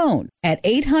by phone at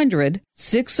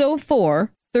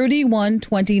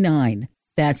 800-604-3129.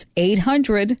 That's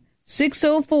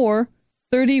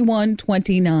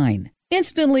 800-604-3129.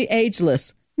 Instantly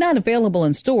Ageless, not available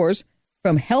in stores,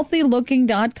 from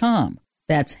healthylooking.com.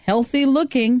 That's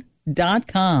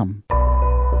healthylooking.com.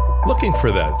 Looking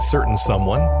for that certain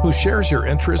someone who shares your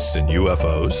interests in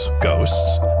UFOs,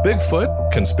 ghosts,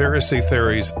 Bigfoot, conspiracy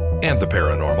theories, and the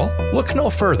paranormal? Look no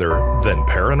further than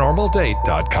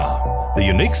ParanormalDate.com, the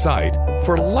unique site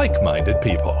for like-minded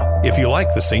people. If you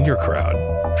like the senior crowd,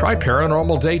 try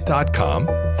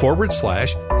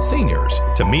ParanormalDate.com/seniors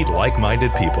to meet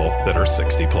like-minded people that are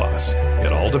 60 plus.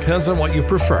 It all depends on what you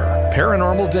prefer.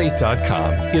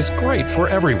 ParanormalDate.com is great for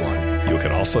everyone. You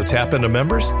can also tap into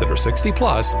members that are 60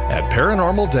 plus at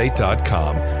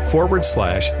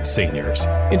ParanormalDate.com/seniors.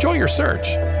 Enjoy your search.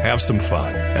 Have some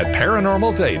fun at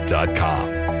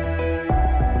ParanormalDate.com.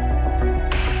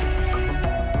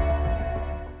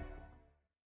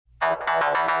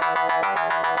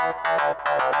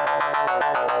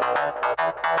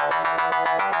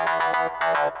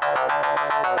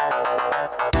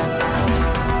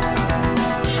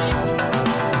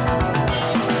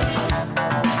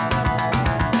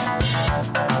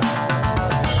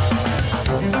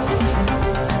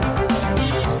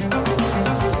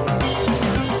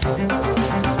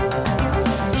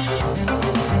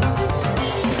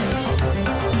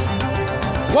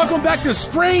 Welcome back to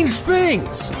Strange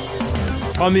Things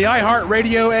on the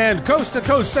iHeartRadio and Coast to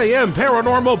Coast AM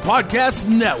Paranormal Podcast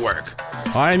Network.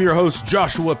 I am your host,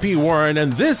 Joshua P. Warren,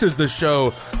 and this is the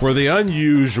show where the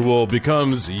unusual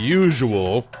becomes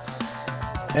usual.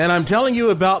 And I'm telling you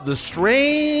about the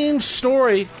strange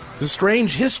story, the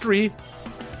strange history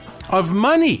of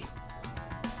money.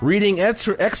 Reading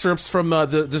excerpts from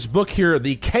this book here,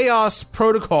 The Chaos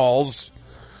Protocols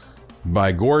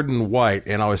by Gordon White.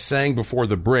 And I was saying before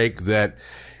the break that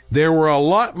there were a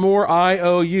lot more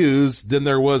IOUs than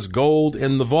there was gold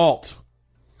in the vault.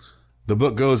 The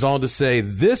book goes on to say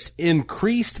this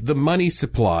increased the money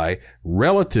supply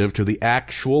relative to the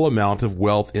actual amount of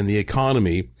wealth in the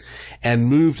economy and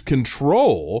moved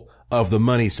control of the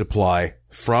money supply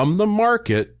from the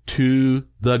market to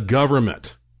the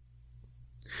government.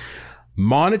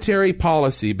 Monetary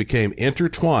policy became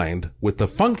intertwined with the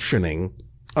functioning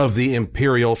of the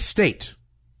imperial state.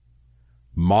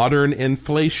 Modern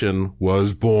inflation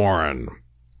was born.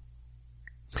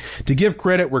 To give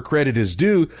credit where credit is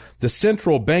due, the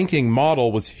central banking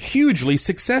model was hugely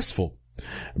successful.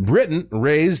 Britain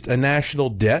raised a national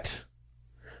debt,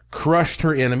 crushed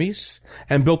her enemies,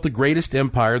 and built the greatest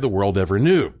empire the world ever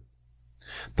knew.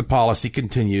 The policy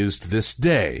continues to this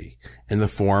day in the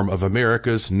form of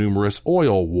America's numerous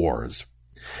oil wars.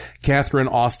 Catherine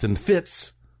Austin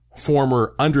Fitts,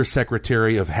 former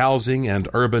Undersecretary of Housing and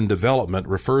Urban Development,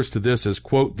 refers to this as,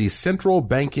 quote, the central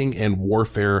banking and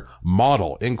warfare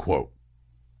model, end quote.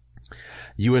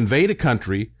 You invade a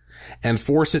country and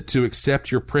force it to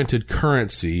accept your printed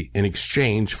currency in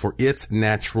exchange for its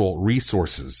natural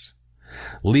resources,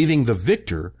 leaving the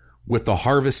victor with the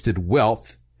harvested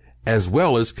wealth as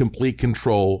well as complete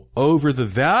control over the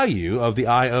value of the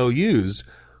IOUs,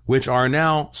 which are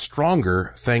now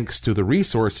stronger thanks to the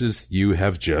resources you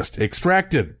have just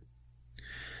extracted.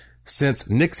 Since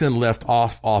Nixon left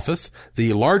office,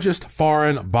 the largest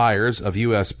foreign buyers of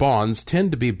U.S. bonds tend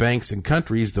to be banks and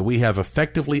countries that we have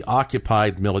effectively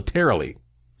occupied militarily.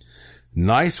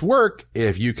 Nice work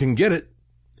if you can get it.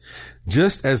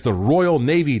 Just as the Royal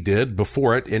Navy did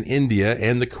before it in India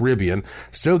and the Caribbean,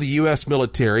 so the U.S.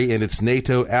 military and its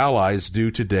NATO allies do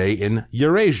today in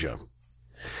Eurasia.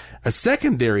 A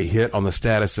secondary hit on the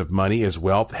status of money as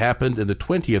wealth happened in the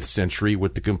 20th century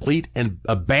with the complete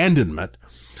abandonment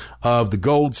of the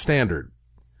gold standard.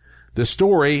 The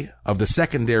story of the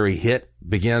secondary hit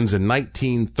begins in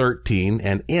 1913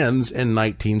 and ends in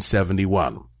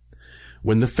 1971.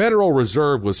 When the Federal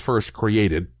Reserve was first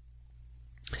created,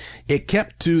 it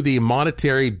kept to the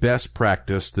monetary best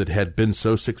practice that had been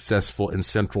so successful in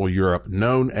Central Europe,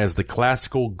 known as the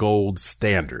classical gold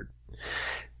standard.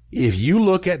 If you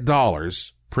look at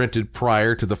dollars printed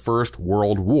prior to the First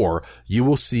World War, you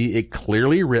will see it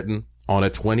clearly written on a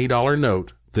 $20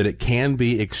 note that it can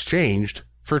be exchanged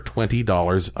for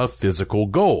 $20 of physical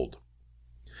gold.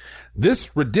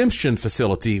 This redemption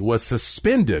facility was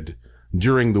suspended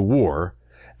during the war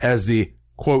as the,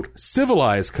 quote,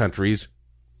 civilized countries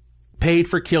paid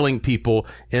for killing people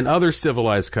in other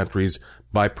civilized countries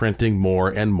by printing more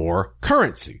and more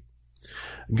currency.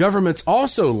 Governments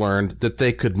also learned that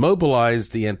they could mobilize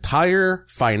the entire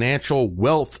financial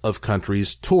wealth of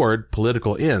countries toward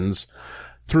political ends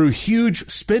through huge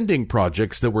spending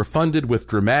projects that were funded with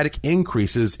dramatic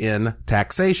increases in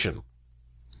taxation.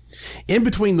 In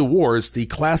between the wars, the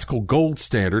classical gold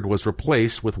standard was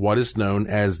replaced with what is known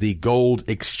as the gold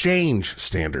exchange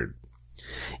standard.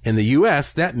 In the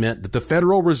U.S., that meant that the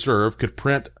Federal Reserve could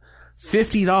print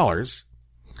 $50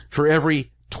 for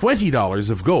every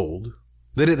 $20 of gold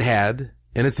that it had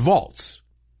in its vaults.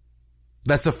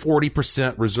 That's a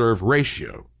 40% reserve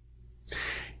ratio.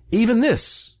 Even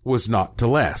this was not to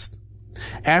last.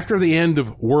 After the end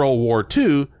of World War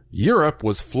II, Europe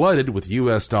was flooded with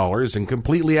U.S. dollars and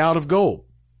completely out of gold.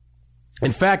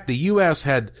 In fact, the U.S.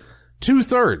 had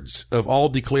 2/3 of all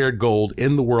declared gold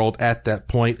in the world at that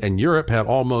point, and Europe had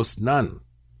almost none.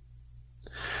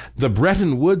 The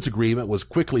Bretton Woods Agreement was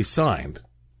quickly signed.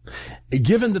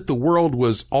 Given that the world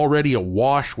was already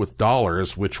awash with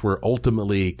dollars, which were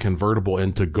ultimately convertible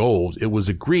into gold, it was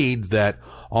agreed that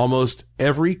almost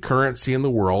every currency in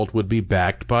the world would be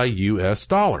backed by U.S.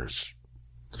 dollars,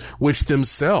 which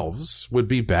themselves would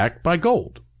be backed by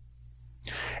gold.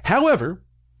 However,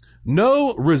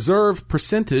 no reserve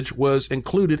percentage was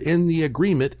included in the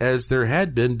agreement as there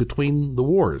had been between the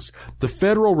wars. The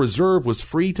Federal Reserve was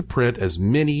free to print as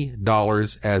many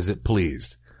dollars as it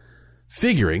pleased,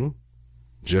 figuring,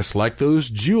 just like those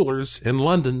jewelers in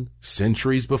London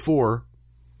centuries before,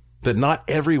 that not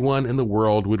everyone in the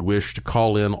world would wish to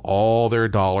call in all their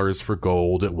dollars for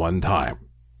gold at one time.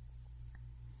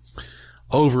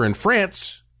 Over in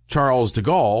France, Charles de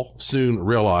Gaulle soon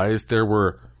realized there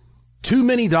were too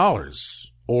many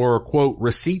dollars, or, quote,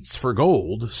 receipts for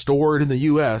gold, stored in the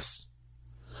U.S.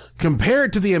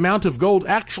 compared to the amount of gold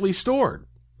actually stored.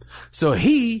 So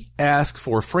he asked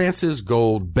for France's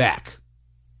gold back.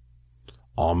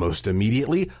 Almost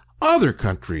immediately, other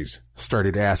countries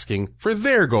started asking for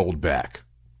their gold back.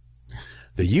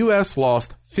 The U.S.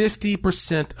 lost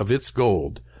 50% of its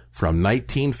gold from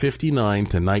 1959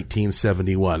 to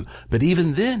 1971. But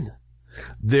even then,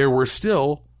 there were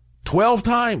still 12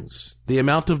 times the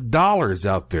amount of dollars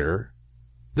out there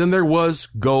than there was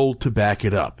gold to back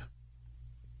it up.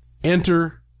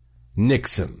 Enter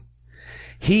Nixon.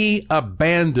 He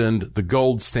abandoned the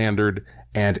gold standard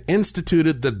and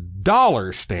instituted the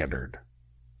dollar standard,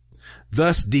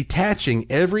 thus detaching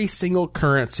every single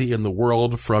currency in the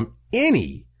world from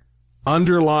any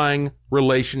underlying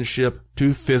relationship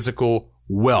to physical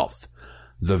wealth.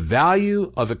 The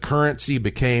value of a currency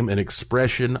became an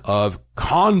expression of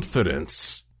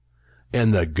confidence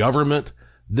in the government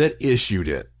that issued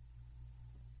it.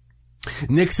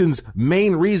 Nixon's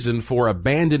main reason for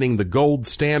abandoning the gold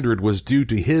standard was due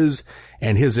to his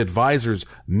and his advisors'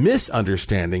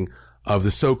 misunderstanding of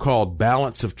the so-called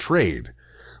balance of trade,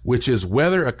 which is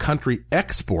whether a country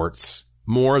exports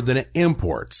more than it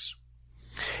imports.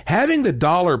 Having the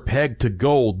dollar pegged to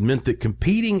gold meant that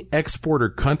competing exporter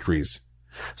countries,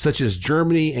 such as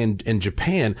Germany and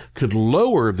Japan, could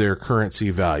lower their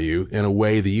currency value in a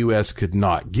way the U.S. could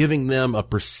not, giving them a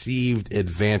perceived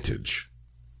advantage.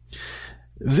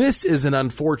 This is an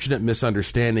unfortunate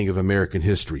misunderstanding of American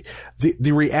history.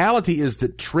 The reality is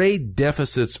that trade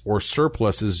deficits or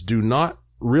surpluses do not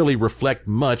really reflect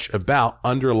much about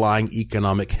underlying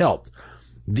economic health.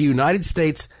 The United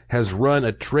States has run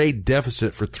a trade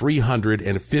deficit for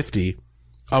 350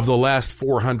 of the last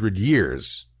 400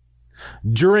 years,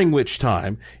 during which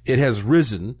time it has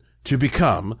risen to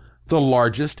become the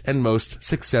largest and most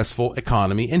successful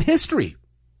economy in history.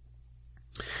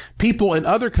 People in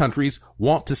other countries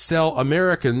want to sell to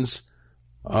Americans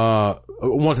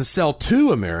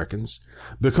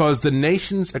because the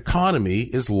nation's economy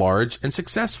is large and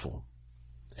successful.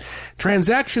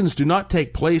 Transactions do not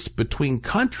take place between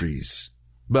countries,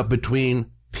 but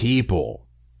between people.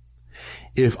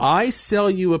 If I sell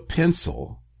you a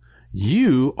pencil,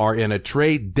 you are in a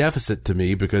trade deficit to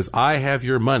me because I have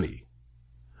your money.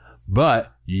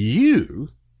 but you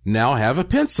now have a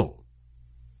pencil.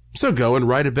 So go and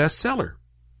write a bestseller.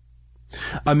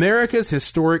 America's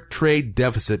historic trade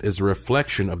deficit is a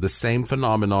reflection of the same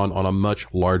phenomenon on a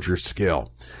much larger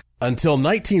scale. Until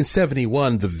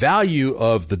 1971, the value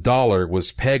of the dollar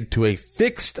was pegged to a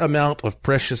fixed amount of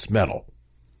precious metal,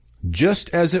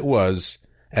 just as it was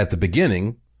at the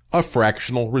beginning of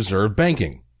fractional reserve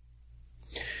banking.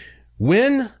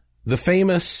 When the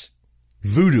famous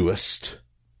voodooist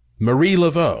Marie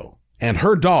Laveau and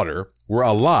her daughter were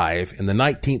alive in the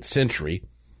 19th century,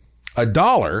 a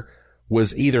dollar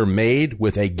was either made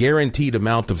with a guaranteed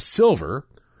amount of silver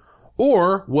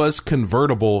or was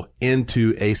convertible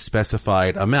into a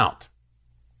specified amount.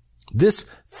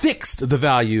 This fixed the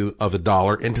value of a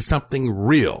dollar into something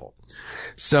real.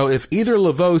 So if either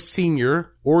Laveau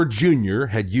Sr. or Jr.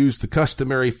 had used the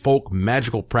customary folk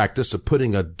magical practice of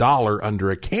putting a dollar under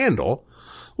a candle,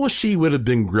 well, she would have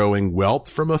been growing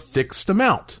wealth from a fixed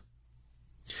amount.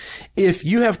 If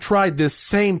you have tried this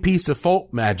same piece of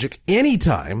folk magic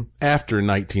anytime after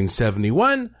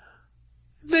 1971,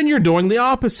 then you're doing the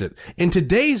opposite. In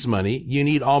today's money, you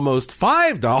need almost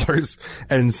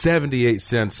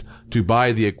 $5.78 to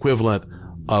buy the equivalent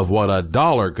of what a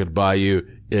dollar could buy you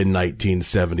in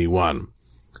 1971.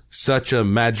 Such a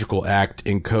magical act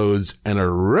encodes an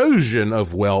erosion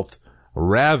of wealth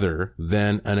rather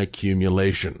than an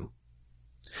accumulation.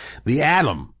 The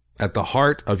atom at the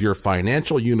heart of your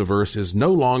financial universe is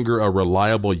no longer a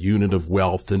reliable unit of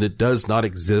wealth, and it does not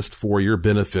exist for your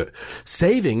benefit.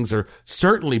 Savings are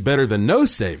certainly better than no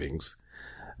savings,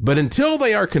 but until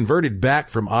they are converted back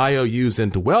from IOUs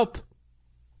into wealth,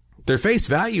 their face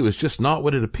value is just not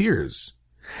what it appears.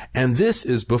 And this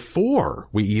is before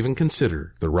we even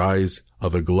consider the rise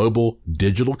of a global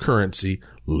digital currency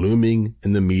looming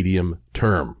in the medium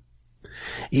term.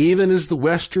 Even as the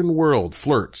Western world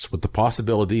flirts with the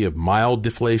possibility of mild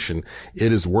deflation,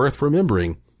 it is worth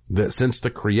remembering that since the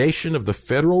creation of the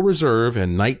Federal Reserve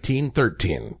in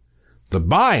 1913, the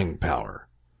buying power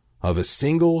of a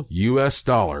single U.S.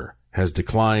 dollar has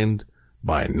declined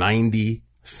by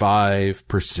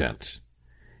 95%.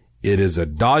 It is a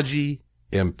dodgy,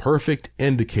 imperfect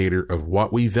indicator of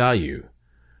what we value,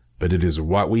 but it is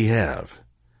what we have,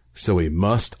 so we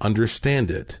must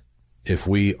understand it if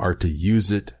we are to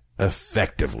use it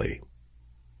effectively.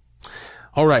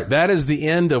 All right, that is the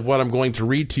end of what I'm going to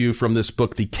read to you from this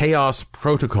book, The Chaos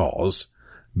Protocols,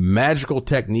 Magical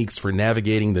Techniques for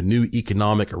Navigating the New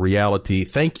Economic Reality.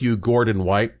 Thank you, Gordon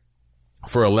White,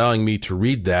 for allowing me to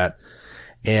read that.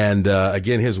 And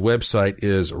again, his website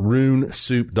is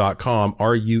runesoup.com,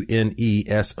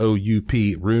 RUNESOUP,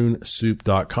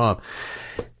 runesoup.com.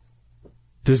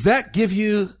 Does that give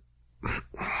you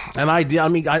an idea? I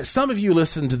mean, some of you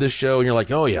listen to this show and you're like,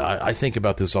 oh yeah, I think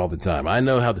about this all the time. I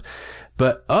know how,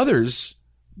 but others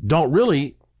don't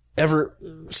really ever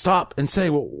stop and say,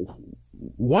 well,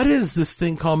 what is this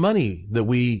thing called money that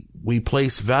we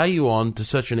place value on to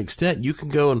such an extent? You can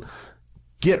go and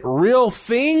get real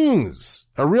things,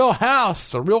 a real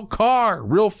house, a real car,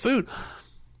 real food.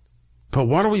 But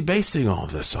what are we basing all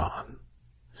this on?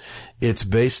 It's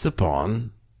based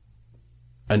upon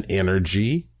an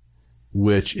energy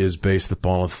which is based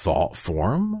upon a thought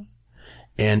form,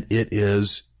 and it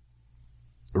is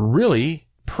really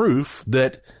proof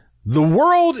that the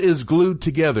world is glued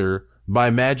together by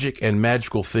magic and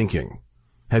magical thinking.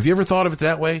 Have you ever thought of it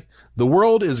that way? The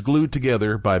world is glued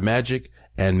together by magic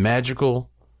and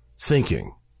magical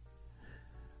thinking.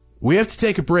 We have to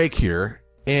take a break here,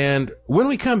 and when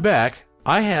we come back,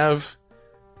 I have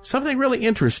something really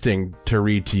interesting to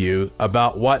read to you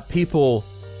about what people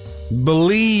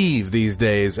believe these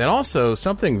days, and also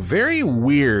something very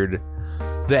weird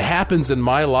that happens in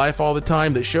my life all the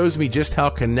time that shows me just how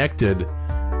connected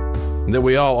that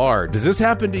we all are. Does this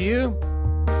happen to you?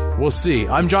 We'll see.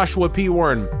 I'm Joshua P.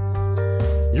 Warren.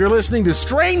 You're listening to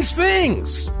Strange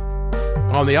Things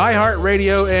on the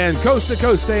iHeartRadio and Coast to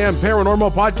Coast AM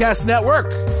Paranormal Podcast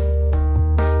Network.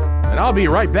 And I'll be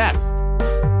right back.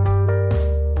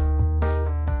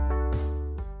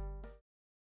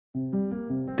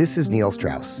 This is Neil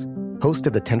Strauss, host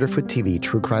of the Tenderfoot TV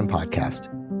True Crime Podcast,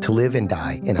 To Live and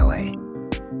Die in LA.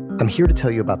 I'm here to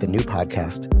tell you about the new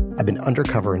podcast I've been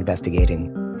undercover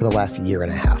investigating for the last year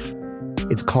and a half.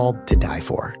 It's called To Die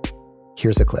For.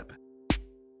 Here's a clip.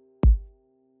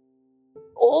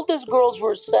 All these girls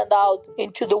were sent out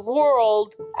into the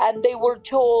world and they were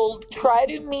told, try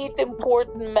to meet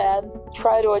important men,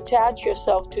 try to attach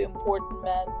yourself to important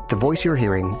men. The voice you're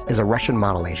hearing is a Russian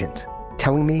model agent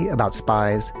telling me about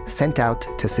spies sent out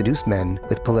to seduce men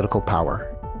with political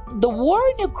power. The war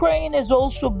in Ukraine is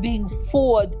also being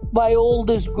fought by all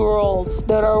these girls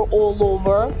that are all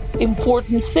over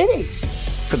important cities.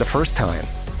 For the first time,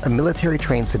 a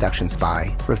military-trained seduction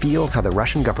spy reveals how the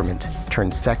Russian government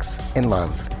turned sex and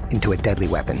love into a deadly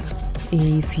weapon.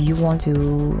 If you want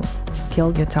to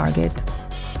kill your target,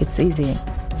 it's easy.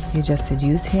 You just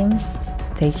seduce him,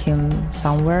 take him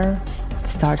somewhere,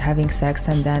 start having sex,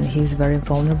 and then he's very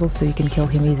vulnerable, so you can kill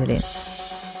him easily.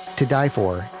 To Die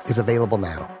For is available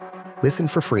now. Listen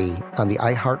for free on the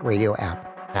iHeartRadio app,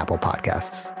 Apple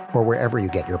Podcasts, or wherever you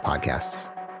get your podcasts.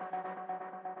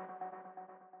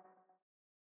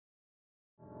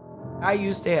 I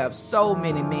used to have so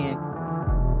many men.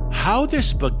 How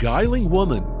this beguiling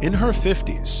woman in her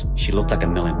 50s, she looked like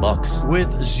 $1 million,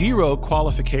 with zero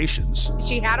qualifications,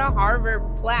 she had a Harvard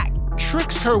plaque,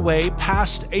 tricks her way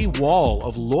past a wall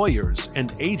of lawyers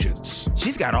and agents.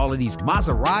 She's got all of these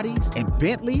Maseratis and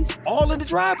Bentleys all in the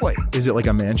driveway. Is it like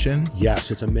a mansion?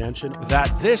 Yes, it's a mansion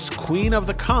that this queen of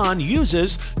the con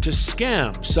uses to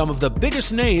scam some of the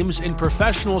biggest names in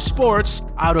professional sports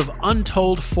out of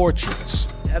untold fortunes.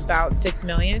 About $6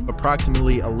 million.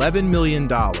 Approximately $11 million.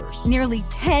 Nearly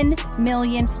 $10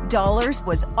 million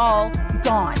was all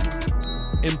gone.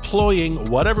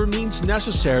 Employing whatever means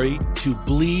necessary to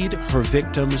bleed her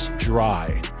victims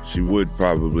dry. She would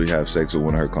probably have sex with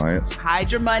one of her clients.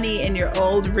 Hide your money in your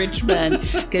old rich man,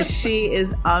 because she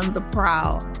is on the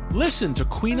prowl. Listen to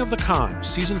Queen of the Con,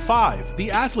 Season 5,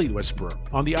 The Athlete Whisperer,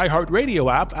 on the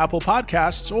iHeartRadio app, Apple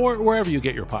Podcasts, or wherever you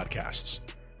get your podcasts.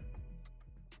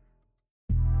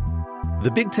 The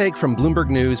Big Take from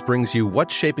Bloomberg News brings you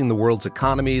what's shaping the world's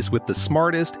economies with the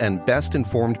smartest and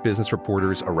best-informed business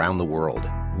reporters around the world.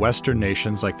 Western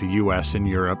nations like the U.S. and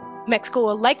Europe. Mexico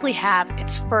will likely have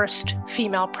its first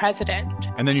female president.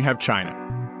 And then you have China.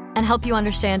 And help you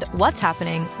understand what's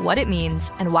happening, what it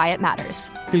means, and why it matters.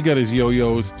 He'll get his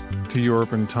yo-yos to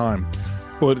Europe in time.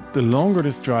 But the longer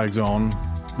this drags on,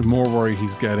 the more worry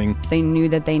he's getting. They knew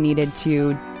that they needed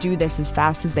to do this as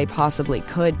fast as they possibly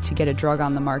could to get a drug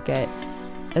on the market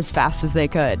as fast as they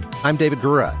could. I'm David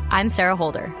Gura. I'm Sarah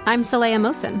Holder. I'm Saleha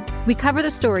Mohsen. We cover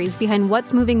the stories behind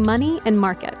what's moving money and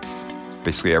markets.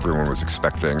 Basically, everyone was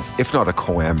expecting, if not a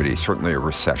calamity, certainly a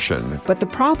recession. But the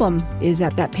problem is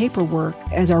that paperwork,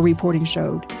 as our reporting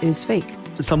showed, is fake.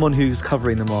 As someone who's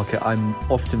covering the market, I'm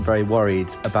often very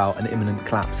worried about an imminent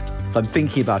collapse. I'm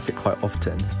thinking about it quite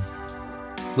often.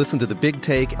 Listen to The Big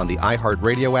Take on the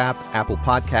iHeartRadio app, Apple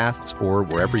Podcasts, or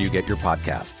wherever you get your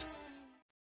podcasts.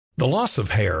 The loss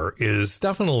of hair is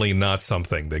definitely not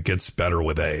something that gets better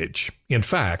with age. In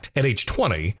fact, at age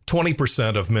 20,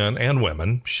 20% of men and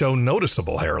women show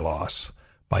noticeable hair loss.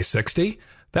 By 60,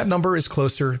 that number is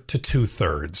closer to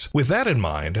 2/3. With that in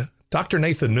mind, Dr.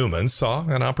 Nathan Newman saw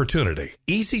an opportunity.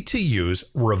 Easy-to-use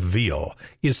Reveal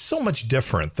is so much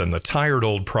different than the tired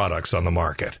old products on the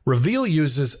market. Reveal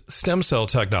uses stem cell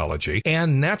technology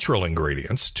and natural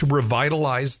ingredients to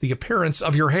revitalize the appearance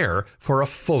of your hair for a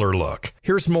fuller look.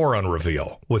 Here's more on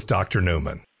Reveal with Dr.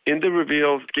 Newman. In the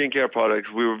Reveal skincare products,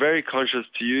 we were very conscious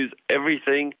to use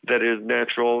everything that is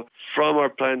natural from our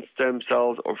plant stem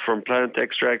cells or from plant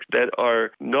extracts that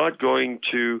are not going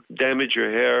to damage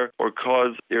your hair or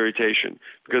cause irritation.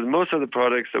 Because most of the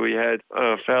products that we had,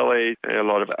 phthalate, a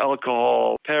lot of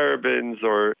alcohol, parabens,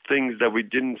 or things that we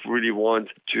didn't really want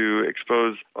to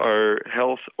expose our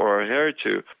health or our hair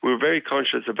to, we were very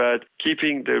conscious about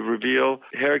keeping the Reveal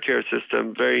hair care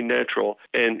system very natural.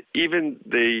 And even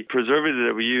the preservative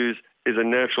that we use is a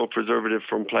natural preservative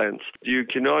from plants. You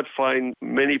cannot find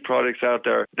many products out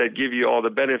there that give you all the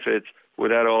benefits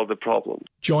without all the problems.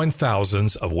 Join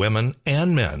thousands of women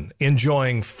and men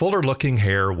enjoying fuller-looking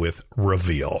hair with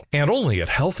Reveal. And only at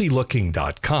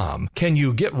healthylooking.com can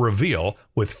you get Reveal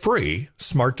with free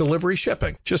smart delivery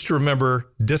shipping. Just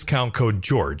remember discount code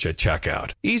GEORGE at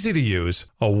checkout. Easy to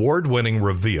use, award-winning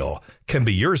Reveal can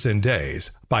be yours in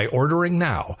days by ordering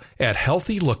now at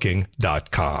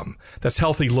healthylooking.com. That's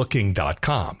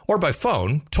healthylooking.com. Or by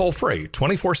phone, toll-free,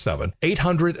 24/7,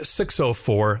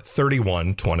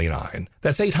 800-604-3129.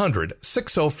 That's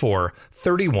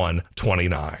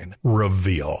 800-604-3129.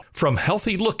 Reveal from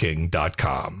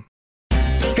healthylooking.com.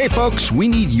 Hey folks, we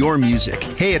need your music.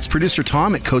 Hey, it's producer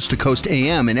Tom at Coast to Coast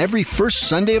AM, and every first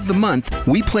Sunday of the month,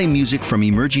 we play music from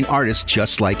emerging artists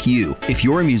just like you. If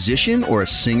you're a musician or a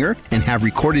singer and have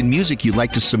recorded music you'd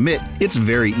like to submit, it's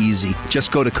very easy.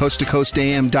 Just go to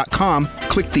coasttocoastam.com,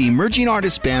 click the Emerging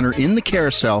Artists banner in the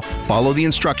carousel, follow the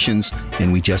instructions,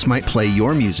 and we just might play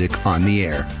your music on the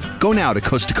air. Go now to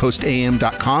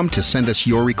coasttocoastam.com to send us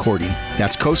your recording.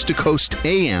 That's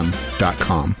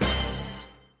coasttocoastam.com.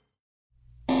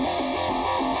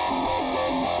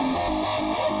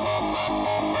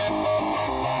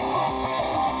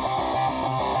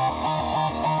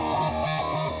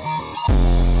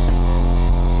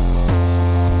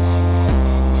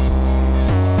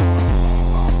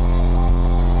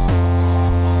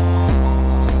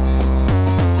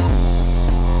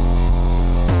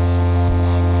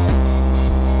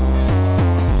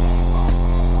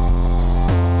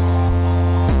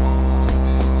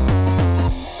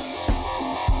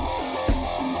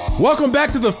 Welcome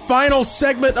back to the final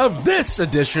segment of this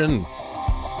edition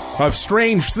of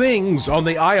Strange Things on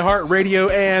the iHeartRadio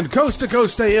and Coast to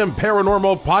Coast AM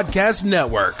Paranormal Podcast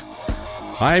Network.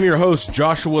 I am your host,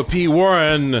 Joshua P.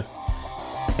 Warren,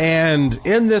 and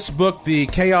in this book, The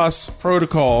Chaos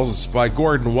Protocols by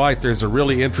Gordon White, there's a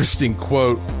really interesting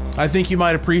quote. I think you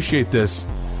might appreciate this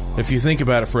if you think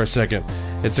about it for a second.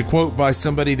 It's a quote by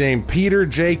somebody named Peter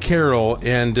J. Carroll,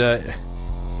 and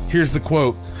here's the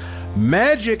quote.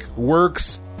 Magic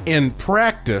works in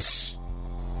practice,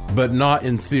 but not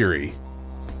in theory.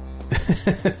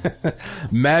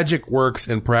 Magic works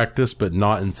in practice, but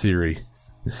not in theory.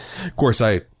 Of course,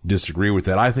 I disagree with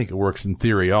that. I think it works in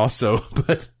theory also,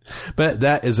 but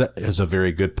that is a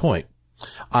very good point.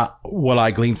 What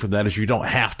I glean from that is you don't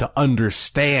have to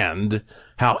understand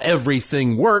how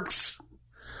everything works.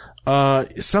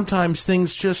 Sometimes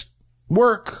things just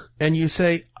work and you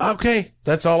say, okay,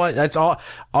 that's all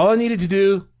I needed to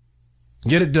do.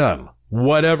 Get it done.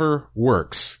 Whatever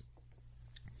works.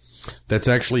 That's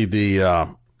actually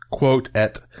the quote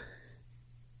at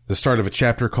the start of a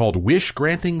chapter called Wish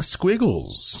Granting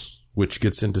Squiggles, which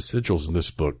gets into sigils in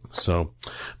this book. So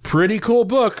pretty cool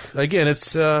book. Again,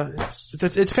 it's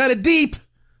kind of deep.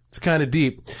 It's kind of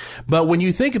deep. But when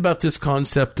you think about this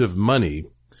concept of money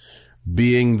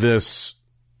being this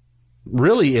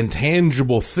really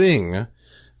intangible thing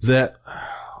that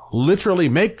literally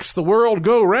makes the world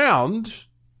go round,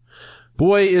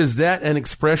 boy, is that an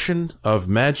expression of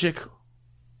magic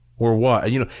or what?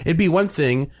 It'd be one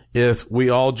thing if we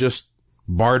all just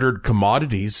bartered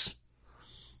commodities,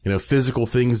 physical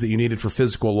things that you needed for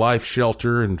physical life,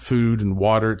 shelter and food and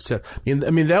water, etc. I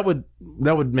mean, that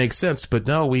would make sense, but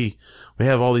no, we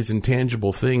have all these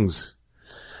intangible things.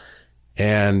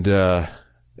 And,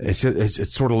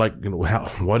 it's sort of like,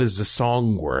 what is a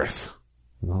song worth?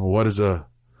 What is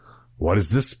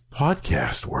this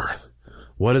podcast worth?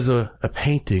 What is a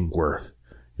painting worth?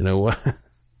 What?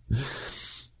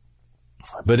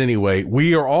 But anyway,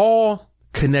 we are all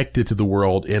connected to the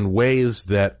world in ways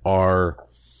that are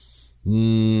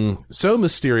so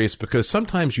mysterious because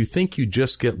sometimes you think you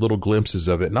just get little glimpses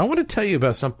of it. And I want to tell you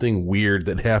about something weird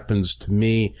that happens to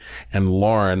me and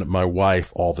Lauren, my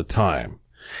wife, all the time.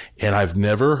 And I've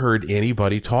never heard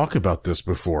anybody talk about this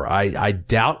before. I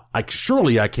doubt,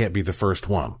 surely I can't be the first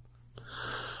one.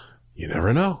 You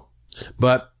never know.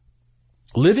 But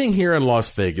living here in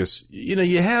Las Vegas,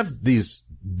 you have these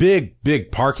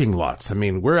big parking lots. I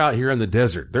mean, we're out here in the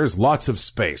desert. There's lots of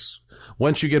space.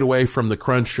 Once you get away from the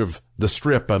crunch of the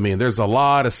strip, there's a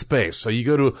lot of space. So you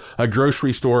go to a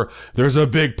grocery store, there's a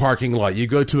big parking lot. You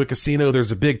go to a casino,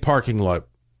 there's a big parking lot.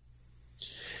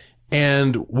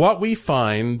 And what we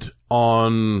find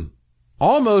on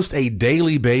almost a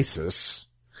daily basis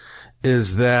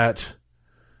is that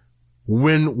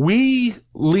when we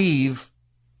leave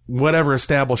whatever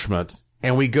establishment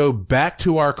and we go back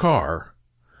to our car,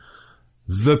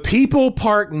 the people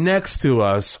parked next to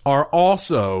us are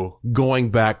also going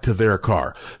back to their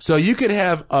car. So you could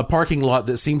have a parking lot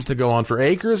that seems to go on for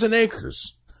acres and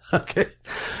acres. Okay.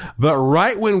 But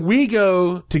right when we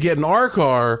go to get in our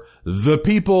car, the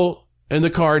people in the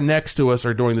car next to us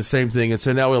are doing the same thing. And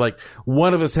so now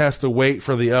one of us has to wait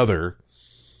for the other,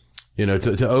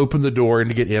 to open the door and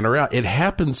to get in or out. It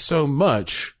happens so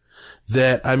much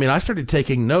that, I started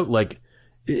taking note,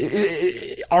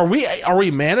 are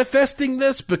we manifesting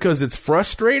this because it's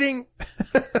frustrating?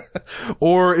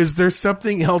 Or is there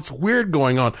something else weird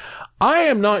going on? I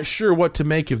am not sure what to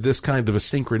make of this kind of a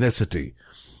synchronicity,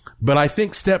 but I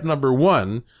think step number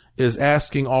one is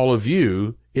asking all of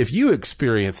you if you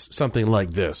experience something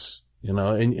like this,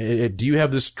 and do you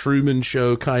have this Truman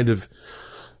Show kind of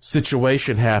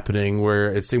situation happening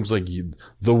where it seems like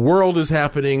the world is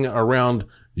happening around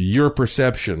your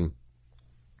perception?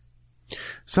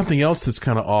 Something else that's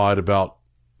kind of odd about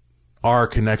our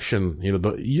connection,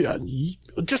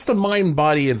 just the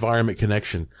mind-body environment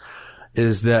connection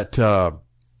is that,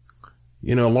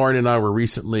 Lauren and I were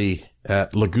recently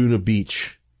at Laguna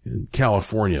Beach in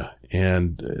California,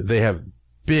 and they have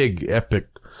big, epic,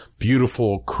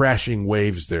 beautiful, crashing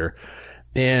waves there.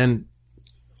 And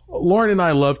Lauren and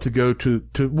I love to go to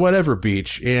whatever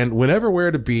beach, and whenever we're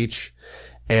at a beach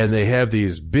and they have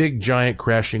these big, giant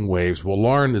crashing waves, well,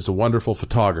 Lauren is a wonderful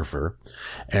photographer,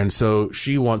 and so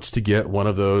she wants to get one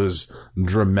of those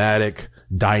dramatic,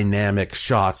 dynamic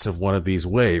shots of one of these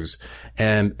waves.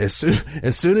 And as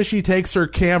soon as she takes her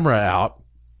camera out,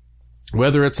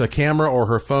 whether it's a camera or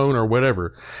her phone or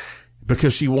whatever,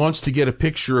 because she wants to get a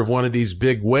picture of one of these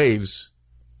big waves,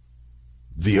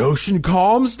 the ocean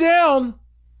calms down.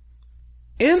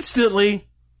 Instantly,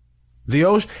 the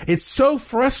ocean, it's so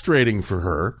frustrating for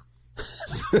her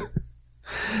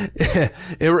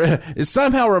It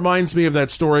somehow reminds me of that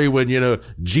story when,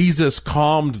 Jesus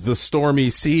calmed the stormy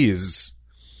seas.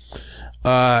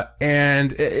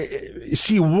 And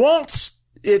she wants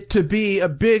it to be a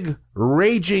big,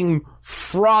 raging,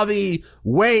 frothy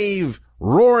wave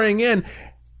roaring in.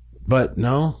 But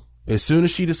no, as soon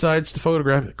as she decides to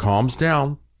photograph it, calms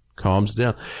down.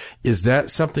 Is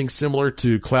that something similar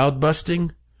to cloud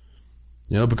busting?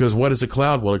 Because what is a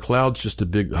cloud? Well, a cloud's just a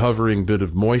big hovering bit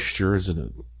of moisture, isn't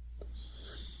it?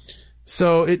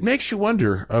 So it makes you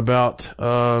wonder about,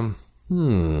 the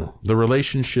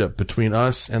relationship between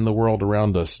us and the world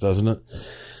around us, doesn't it?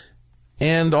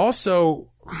 And also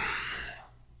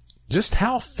just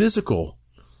how physical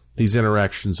these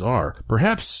interactions are.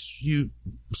 Perhaps you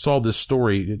saw this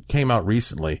story. It came out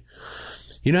recently.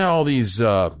 You know how all these,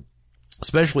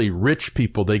 especially rich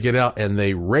people, they get out and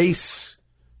they race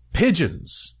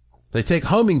pigeons. They take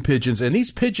homing pigeons, and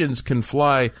these pigeons can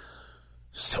fly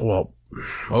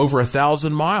over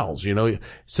 1,000 miles,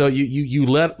 So you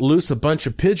let loose a bunch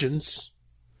of pigeons,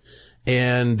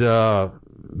 and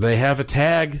they have a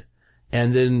tag,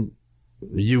 and then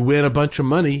you win a bunch of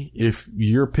money if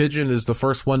your pigeon is the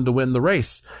first one to win the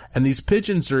race. And these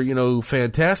pigeons are,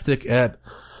 fantastic at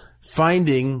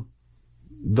finding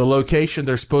the location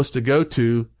they're supposed to go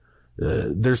to.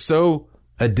 They're so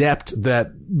adept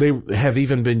that they have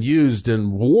even been used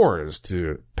in wars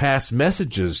to pass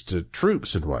messages to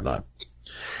troops and whatnot.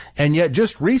 And yet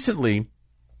just recently,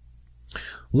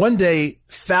 one day,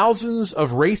 thousands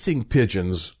of racing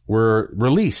pigeons were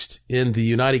released in the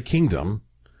United Kingdom,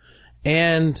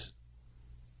 and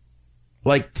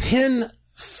like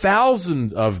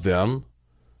 10,000 of them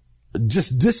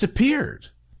just disappeared.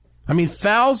 I mean,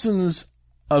 thousands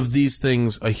of these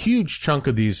things, a huge chunk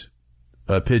of these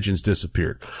pigeons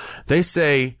disappeared. They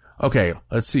say, okay,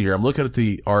 let's see here. I'm looking at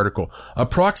the article.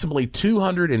 Approximately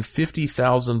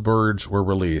 250,000 birds were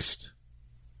released.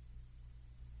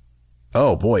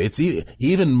 Oh boy, it's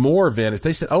even more vanished.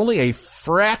 They said only a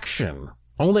fraction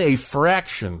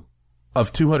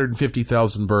of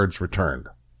 250,000 birds returned.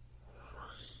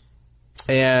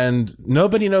 And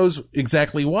nobody knows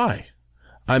exactly why.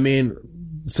 I mean,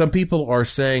 some people are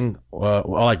saying,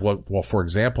 for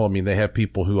example, they have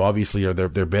people who obviously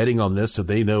they're betting on this, so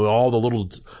they know all the little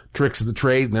tricks of the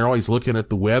trade, and they're always looking at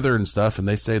the weather and stuff, and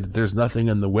they say that there's nothing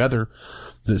in the weather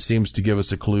that seems to give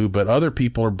us a clue. But other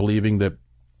people are believing that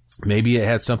maybe it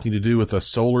had something to do with a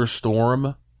solar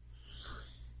storm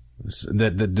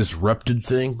that disrupted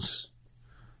things.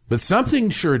 But something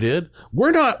sure did.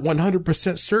 We're not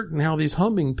 100% certain how these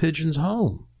homing pigeons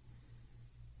home.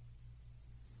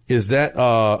 Is that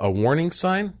a warning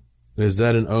sign? Is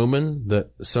that an omen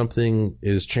that something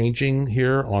is changing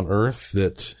here on Earth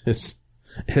that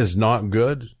is not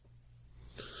good?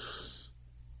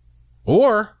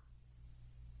 Or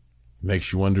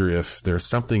makes you wonder if there's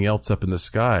something else up in the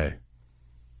sky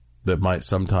that might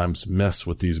sometimes mess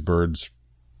with these birds.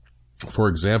 For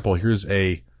example, here's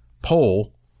a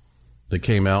poll that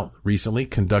came out recently,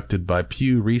 conducted by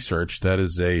Pew Research. That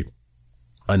is a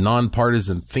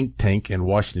nonpartisan think tank in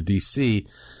Washington, D.C.,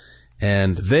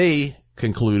 and they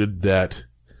concluded that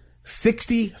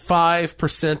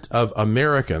 65% of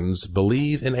Americans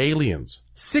believe in aliens.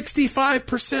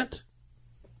 65%!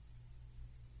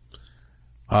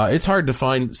 It's hard to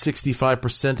find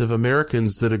 65% of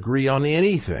Americans that agree on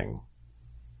anything.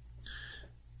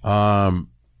 So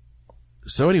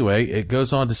anyway, it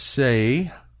goes on to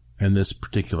say in this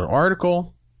particular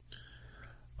article,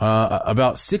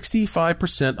 about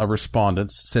 65% of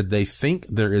respondents said they think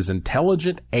there is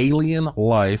intelligent alien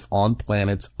life on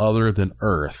planets other than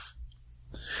Earth.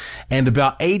 And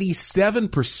about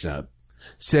 87%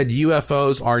 said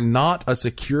UFOs are not a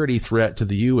security threat to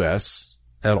the U.S.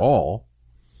 at all,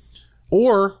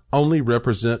 or only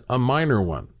represent a minor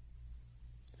one.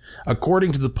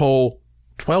 According to the poll,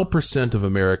 12% of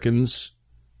American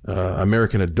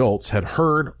adults had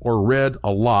heard or read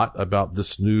a lot about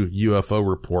this new UFO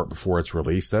report before its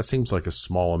release. That seems like a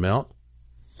small amount.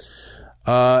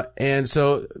 And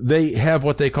so they have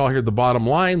what they call here the bottom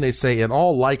line. They say, in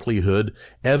all likelihood,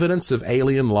 evidence of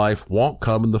alien life won't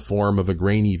come in the form of a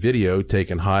grainy video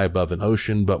taken high above an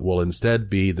ocean, but will instead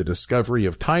be the discovery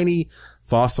of tiny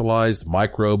fossilized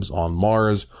microbes on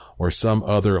Mars or some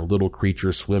other little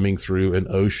creature swimming through an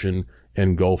ocean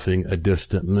engulfing a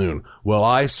distant moon. Well,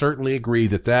 I certainly agree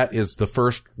that that is the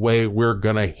first way we're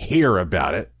going to hear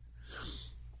about it.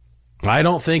 I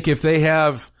don't think if they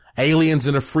have aliens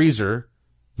in a freezer,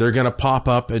 they're going to pop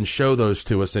up and show those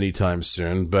to us anytime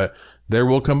soon. But there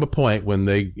will come a point when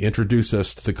they introduce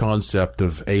us to the concept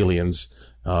of aliens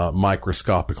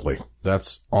microscopically.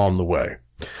 That's on the way.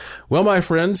 Well, my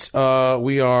friends,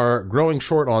 we are growing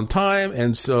short on time.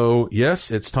 And so,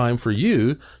 yes, it's time for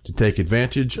you to take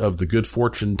advantage of the good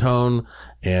fortune tone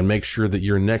and make sure that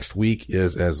your next week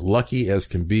is as lucky as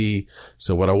can be.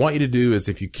 So what I want you to do is,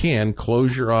 if you can,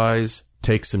 close your eyes,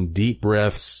 take some deep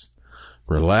breaths,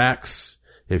 relax.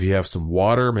 If you have some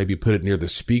water, maybe put it near the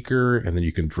speaker and then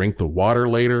you can drink the water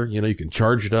later. You know, you can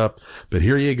charge it up. But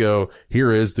here you go.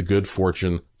 Here is the good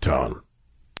fortune tone.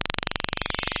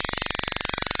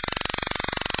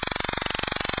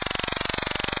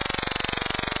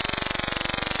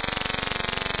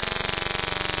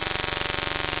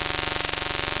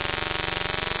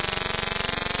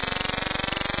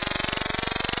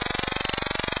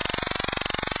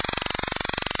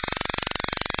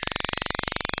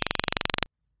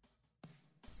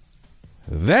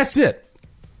 That's it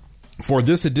for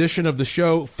this edition of the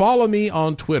show. Follow me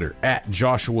on Twitter at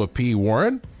Joshua P.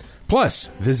 Warren. Plus,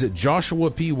 visit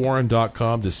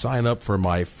joshuapwarren.com to sign up for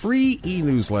my free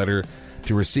e-newsletter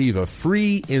to receive a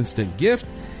free instant gift,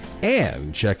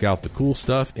 and check out the cool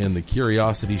stuff in the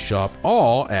Curiosity Shop,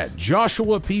 all at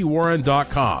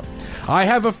joshuapwarren.com. I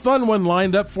have a fun one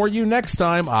lined up for you next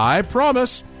time, I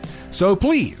promise. So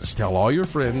please tell all your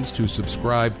friends to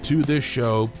subscribe to this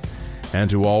show and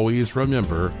to always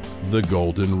remember the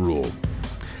golden rule.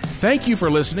 Thank you for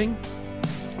listening.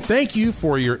 Thank you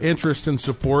for your interest and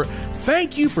support.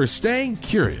 Thank you for staying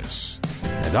curious.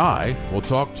 And I will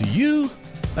talk to you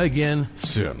again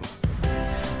soon.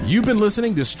 You've been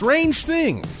listening to Strange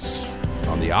Things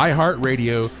on the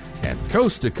iHeartRadio and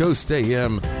Coast to Coast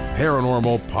AM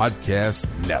Paranormal Podcast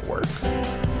Network.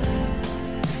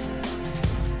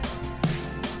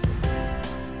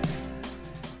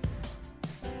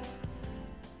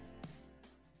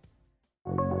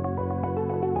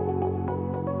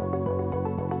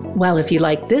 Well, if you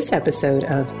like this episode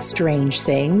of Strange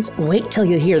Things, wait till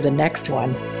you hear the next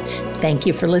one. Thank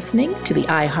you for listening to the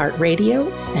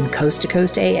iHeartRadio and Coast to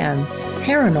Coast AM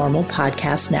Paranormal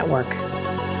Podcast Network.